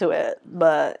look into it.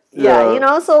 But yeah, you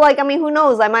know, so like, I mean, who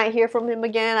knows? I might hear from him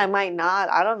again. I might not.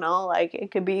 I don't know. Like,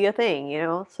 it could be a thing, you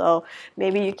know. So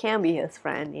maybe you can be his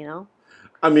friend, you know.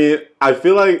 I mean, I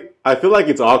feel like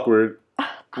it's awkward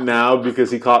now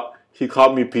because he caught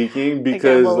me peeking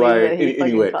because like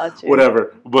anyway,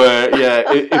 whatever. But yeah,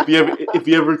 if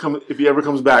he ever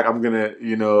comes back, I'm gonna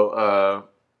I'm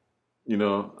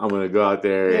gonna go out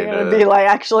there. You're gonna be like,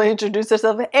 actually introduce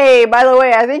yourself. Hey, by the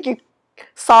way, I think you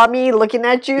saw me looking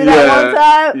at you that one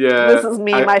time. Yeah, this is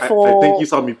me, my fool. I think you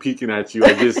saw me peeking at you.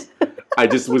 I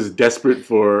just was desperate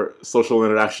for social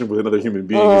interaction with another human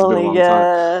being. It's been a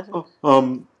long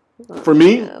time. For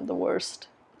me, the worst.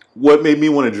 What made me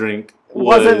want to drink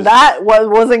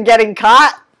wasn't getting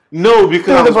caught? No,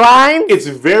 because through the blinds? It's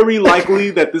very likely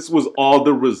that this was all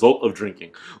the result of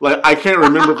drinking. Like, I can't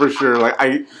remember for sure.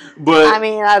 I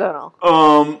mean, I don't know.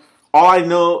 All I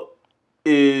know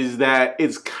is that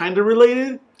it's kind of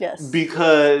related. Yes.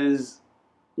 Because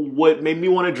what made me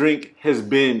want to drink has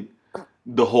been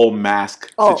the whole mask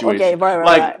situation. Okay, right.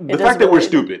 Like the fact that we're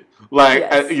stupid. Like,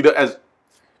 yes.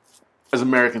 As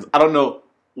Americans, I don't know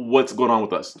what's going on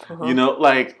with us. Uh-huh. You know,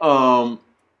 like,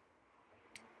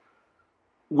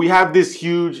 we have this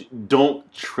huge don't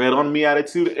tread on me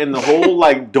attitude, and the whole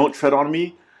like don't tread on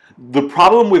me. The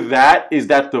problem with that is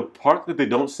that the part that they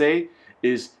don't say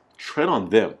is tread on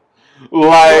them.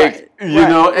 Like, you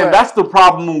know, and that's the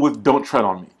problem with don't tread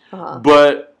on me. Uh-huh.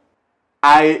 But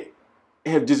I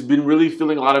have just been really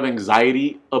feeling a lot of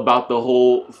anxiety about the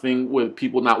whole thing with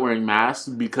people not wearing masks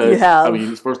because, I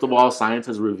mean, first of all, science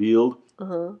has revealed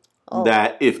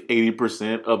that if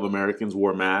 80% of Americans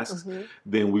wore masks,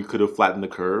 then we could have flattened the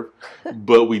curve.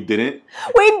 But we didn't.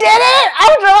 We didn't?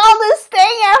 After all this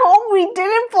staying at home, we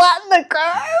didn't flatten the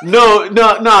curve? No.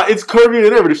 It's curvier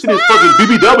than ever. This shit is fucking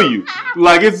BBW.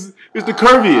 Like, it's the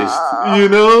curviest, you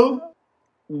know?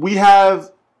 We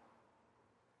have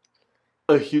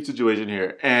a huge situation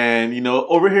here. And, you know,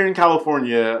 over here in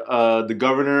California, the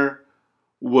governor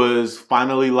was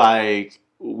finally like,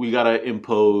 we got to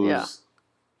impose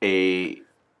a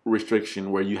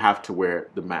restriction where you have to wear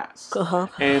the mask. Uh-huh.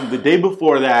 And the day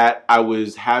before that, I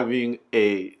was having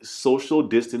a social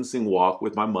distancing walk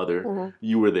with my mother. Mm-hmm.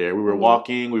 You were there. We were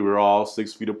walking. We were all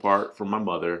 6 feet apart from my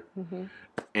mother. Mm-hmm.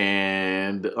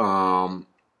 And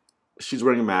she's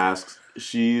wearing a mask.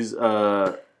 She has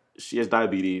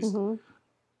diabetes. Mm-hmm.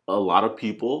 A lot of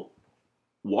people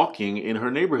walking in her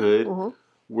neighborhood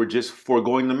were just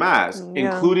foregoing the mask,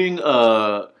 including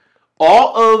all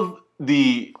of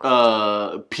the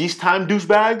peacetime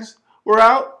douchebags were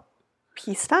out.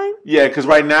 Peacetime? Yeah, because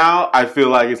right now I feel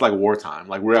like it's like wartime.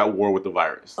 Like we're at war with the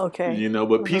virus. Okay. You know,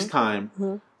 but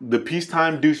peacetime, the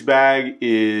peacetime douchebag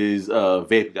is a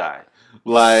vape guy.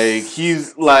 Like,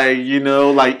 he's like, you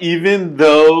know, like, even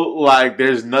though like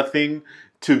there's nothing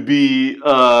to be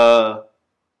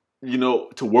you know,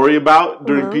 to worry about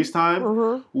during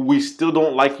peacetime, we still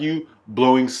don't like you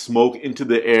blowing smoke into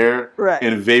the air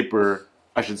and vapor,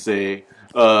 I should say,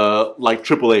 like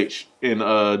Triple H in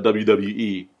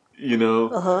WWE, you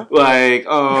know? Like,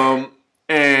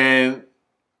 and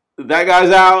that guy's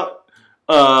out,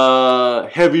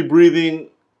 heavy breathing,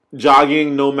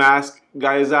 jogging, no mask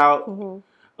guy is out.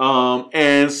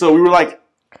 And so we were like,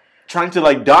 trying to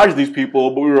like dodge these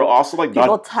people, but we were also like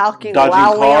people talking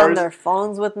loudly cars on their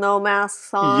phones with no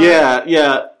masks on.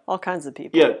 Yeah. All kinds of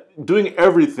people. Yeah, doing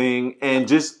everything and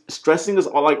just stressing us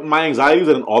all. Like, my anxiety was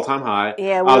at an all-time high.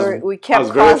 Yeah, we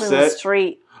kept crossing the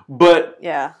street. But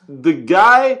yeah, the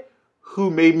guy who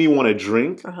made me want to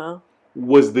drink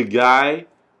was the guy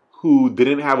who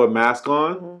didn't have a mask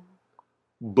on,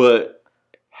 but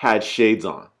had shades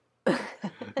on.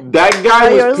 That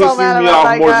guy was pissing me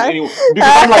off more than anyone.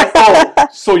 Because I'm like, oh,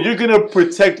 so you're going to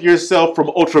protect yourself from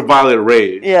ultraviolet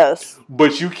rays. Yes.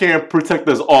 But you can't protect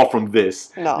us all from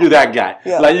this. No. You're that guy.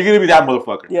 Yeah. Like, you're going to be that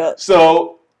motherfucker. Yeah.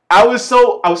 So I was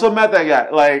so mad at that guy.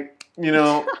 Like, you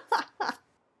know,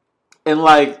 and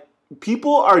like,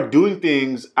 people are doing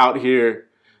things out here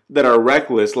that are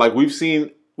reckless. Like, we've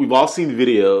all seen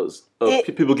videos of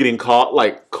people getting caught,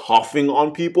 like, coughing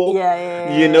on people.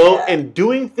 Yeah. You know, and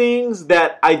doing things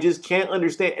that I just can't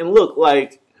understand. And look,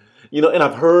 like, you know, and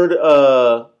I've heard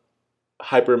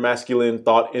hyper masculine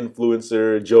thought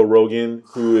influencer Joe Rogan,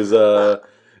 who is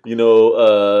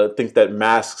thinks that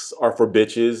masks are for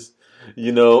bitches,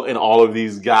 you know, and all of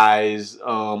these guys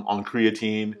on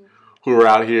creatine who are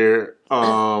out here,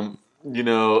 you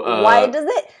know.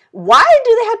 Why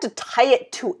do they have to tie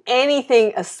it to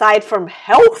anything aside from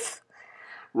health?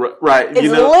 Right. It's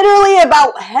literally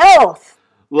about health.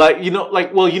 Like, you know,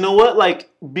 like, well, you know what?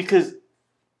 Like, because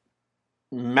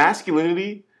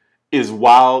masculinity is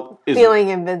wild. Feeling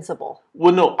invincible.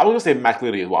 Well, no, I was going to say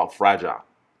masculinity is wild fragile.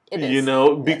 It is. You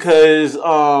know, because...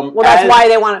 well, that's why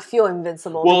they want to feel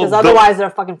invincible. Well, because otherwise they're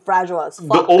fucking fragile as fuck.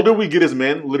 The older we get as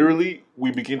men, literally,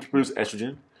 we begin to produce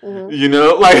estrogen. Mm-hmm. You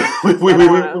know, like... they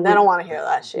don't want to hear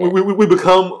that shit. We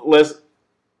become less,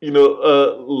 you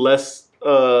know, less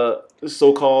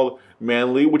so-called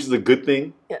manly, which is a good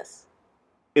thing. Yes.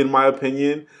 In my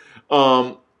opinion.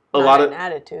 A lot of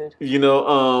attitude. You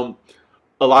know,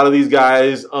 a lot of these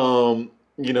guys, you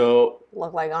know...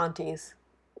 look like aunties.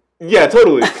 Yeah,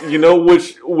 totally. You know,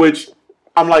 which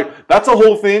I'm like, that's a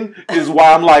whole thing, is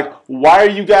why I'm like, why are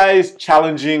you guys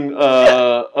challenging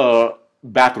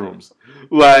bathrooms?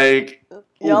 Like,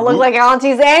 y'all look like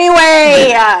aunties anyway.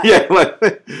 Yeah, like,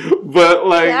 but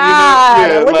like, God, you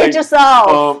know, look at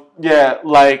yourself. Yeah,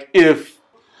 like, if,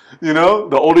 you know,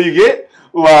 the older you get,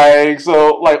 like,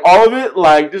 so, like, all of it,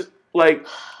 like,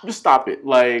 just stop it.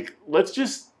 Like, let's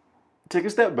just take a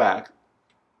step back,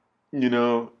 you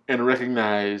know, and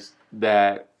recognize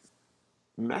that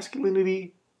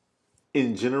masculinity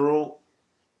in general,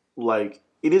 like,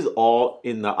 it is all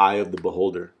in the eye of the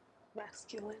beholder.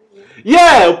 Masculinity.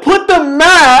 Yeah, put the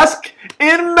mask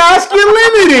in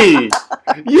masculinity.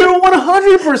 You're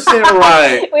 100%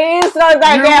 right. We need to start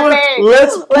that campaign.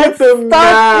 Let's put the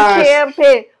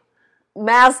campaign.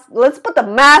 Let's put the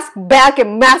mask back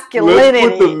in masculinity.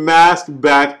 Let's put the mask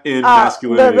back in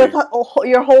masculinity.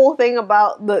 Your whole thing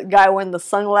about the guy wearing the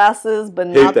sunglasses but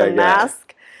not the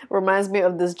mask reminds me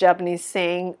of this Japanese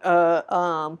saying,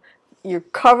 you're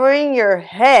covering your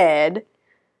head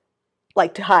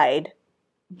like to hide,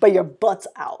 but your butt's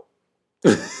out.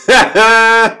 You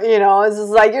know, it's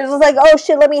just like, you're just like, oh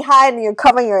shit, let me hide, and you're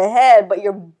covering your head, but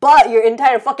your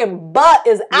entire fucking butt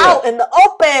is out in the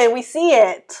open. We see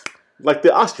it. Like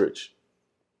the ostrich.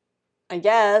 I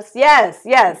guess. Yes.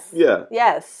 Yeah.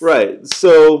 Yes. Right.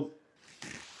 So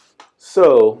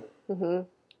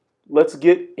let's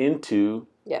get into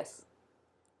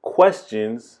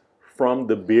questions from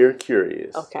the Beer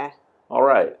Curious. Okay. All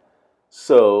right.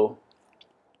 So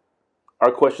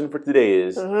our question for today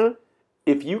is,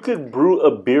 if you could brew a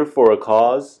beer for a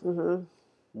cause,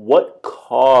 what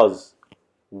cause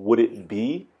would it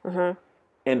be?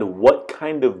 And what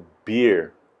kind of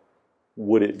beer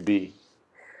would it be?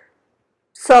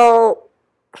 So,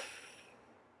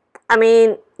 I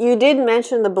mean, you did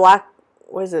mention the black,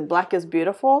 what is it, Black is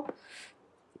Beautiful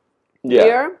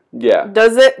beer? Yeah.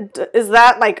 Is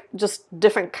that like just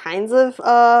different kinds of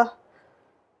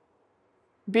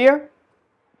beer?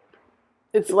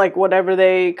 It's like whatever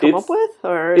they come up with?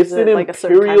 Or is it like a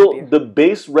certain kind of beer? The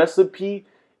base recipe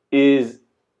is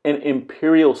an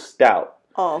imperial stout.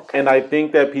 Oh, okay. And I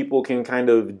think that people can kind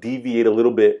of deviate a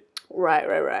little bit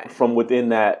Right. from within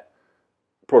that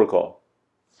protocol.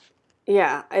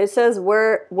 Yeah, it says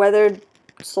Weathered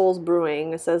Souls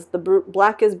Brewing. It says the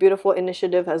Black is Beautiful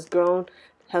initiative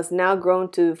has now grown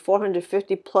to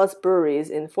 450 plus breweries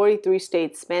in 43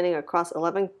 states, spanning across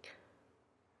 11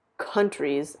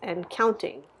 countries and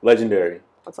counting. Legendary.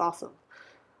 That's awesome.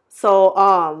 So,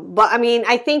 but I mean,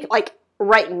 I think like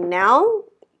right now,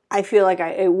 I feel like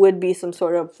it would be some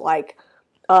sort of like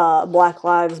Black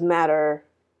Lives Matter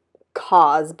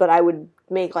cause, but I would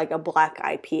make like a black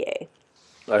IPA.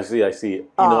 I see. You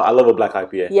know, I love a black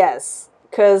IPA. Yes,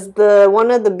 because one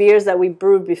of the beers that we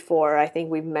brewed before, I think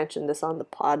we've mentioned this on the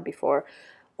pod before,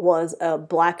 was a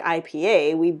black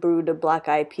IPA. We brewed a black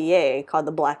IPA called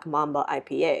the Black Mamba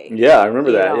IPA. Yeah, I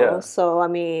remember that. Yeah. So I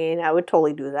mean, I would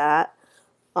totally do that.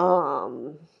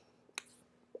 Another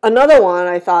one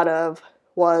I thought of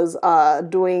was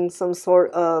doing some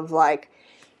sort of like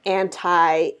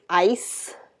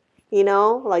anti-ice,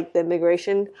 like the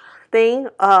immigration thing,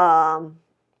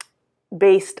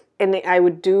 based, and I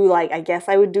would do like, I guess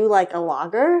I would do like a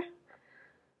lager,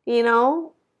 kind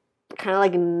of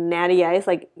like natty ice,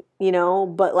 like,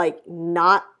 but like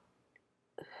not,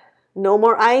 no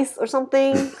more ice or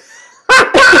something.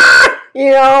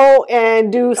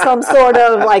 And do some sort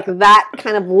of like that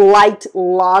kind of light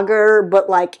lager, but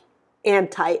like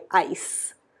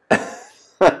anti-ice.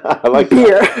 I like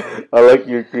beer. I like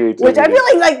your creativity. Which I feel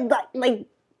like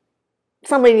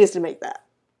somebody needs to make that.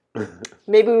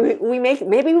 Maybe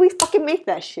we fucking make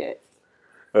that shit.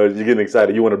 You're getting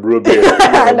excited. You want to brew a beer.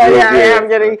 I am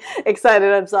getting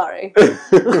excited. I'm sorry.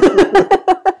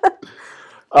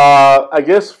 I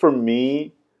guess for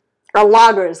me, a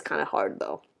lager is kind of hard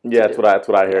though. Yeah, that's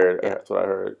what I heard. Yeah. That's what I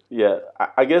heard. Yeah,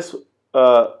 I guess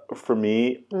for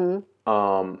me,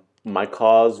 my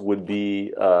cause would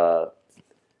be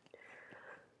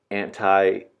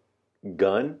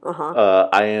anti-gun.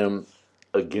 I am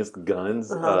against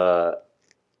guns. What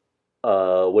are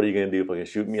you gonna do? Fucking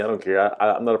shoot me? I don't care.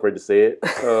 I'm not afraid to say it.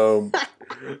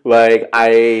 Like,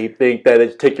 I think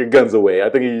that take your guns away. I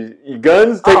think your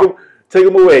guns, take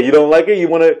them away. You don't like it? You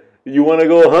wanna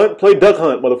go hunt? Play duck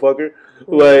hunt, motherfucker.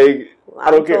 Like,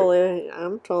 I don't care.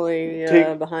 I'm totally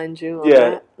behind you on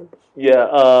that.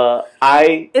 Yeah.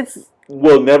 I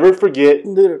will never forget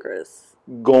ludicrous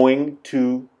going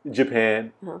to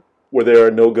Japan where there are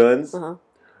no guns,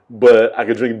 but I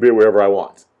could drink beer wherever I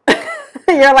want.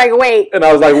 You're like, wait. And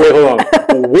I was like, wait, hold on.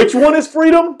 Which one is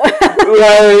freedom?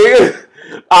 Like,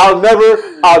 I'll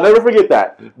never forget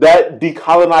that. That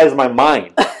decolonized my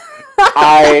mind.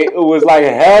 I was like,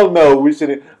 hell no, we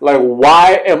shouldn't. Like,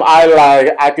 why am I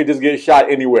like, I could just get shot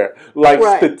anywhere? Like,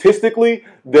 statistically,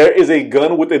 there is a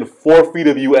gun within 4 feet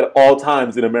of you at all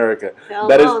times in America. Hell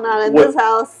no, not in this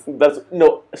house.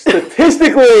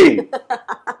 Statistically.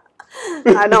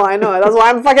 I know. That's why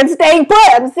I'm fucking staying put.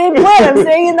 I'm staying in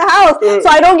the house so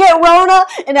I don't get Rona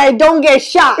and I don't get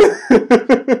shot.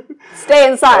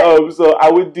 Stay inside. So I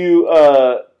would do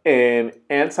an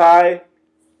anti-gun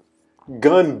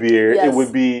beer. Yes. It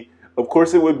would be, of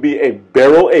course, it would be a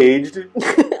barrel-aged,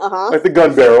 like the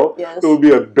gun barrel. Yes. It would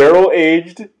be a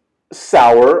barrel-aged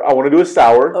sour. I want to do a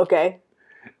sour. Okay.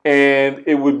 And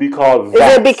it would be called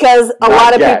Vats. Is it because a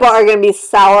lot of people are going to be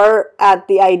sour at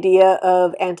the idea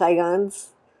of anti-guns?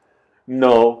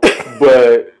 No,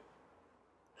 but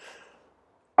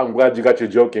I'm glad you got your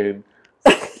joke in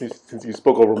since you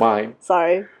spoke over mine.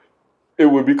 Sorry. It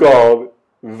would be called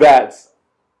Vats,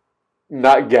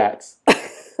 not Gats.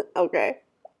 Okay.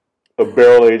 A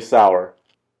barrel-aged sour.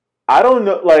 I don't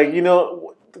know, like,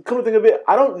 come to think of it,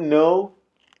 I don't know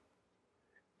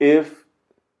if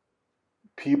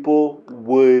people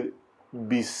would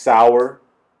be sour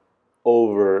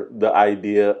over the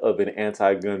idea of an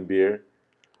anti-gun beer,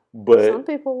 but some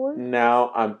people would.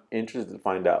 Now I'm interested to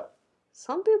find out.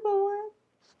 Some people would.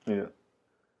 Yeah.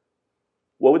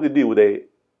 What would they do? Would they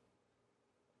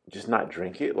just not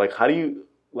drink it? Like, how do you?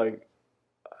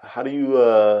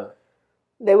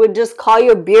 They would just call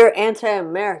your beer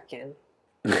anti-American.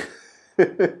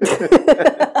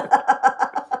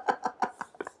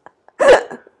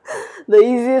 The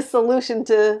easiest solution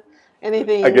to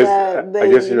anything. I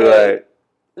guess you're right.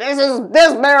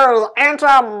 This beer is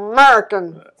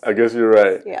anti-American. I guess you're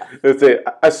right. Yeah. Let's say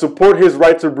I support his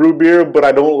right to brew beer, but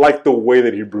I don't like the way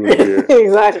that he brews beer.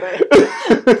 Exactly.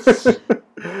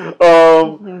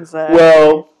 Exactly.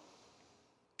 Well,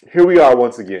 here we are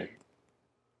once again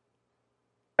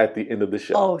at the end of the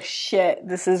show. Oh shit!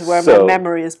 This is where my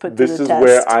memory is put to the test. This is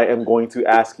where I am going to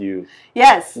ask you.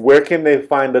 Yes. Where can they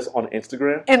find us on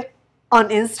Instagram? On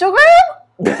Instagram?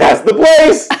 That's the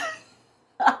place.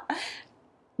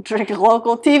 Drink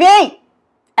Local TV.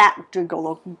 At Drink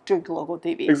Local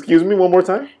TV. Excuse me, one more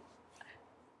time.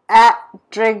 At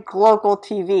Drink Local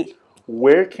TV.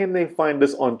 Where can they find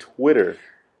us on Twitter?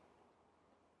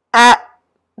 At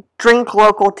Drink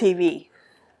Local TV.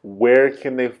 Where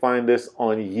can they find us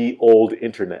on ye old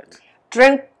internet?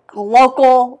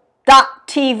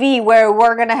 drinklocal.tv, where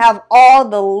we're going to have all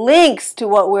the links to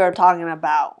what we're talking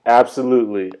about.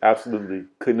 Absolutely.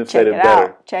 Couldn't have said it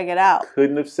better. Check it out.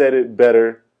 Couldn't have said it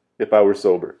better if I were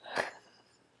sober.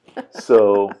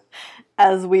 So,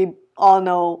 as we all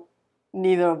know,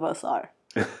 neither of us are.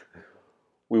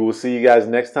 We will see you guys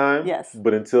next time. Yes.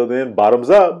 But until then, bottoms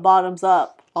up. Bottoms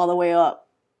up. All the way up.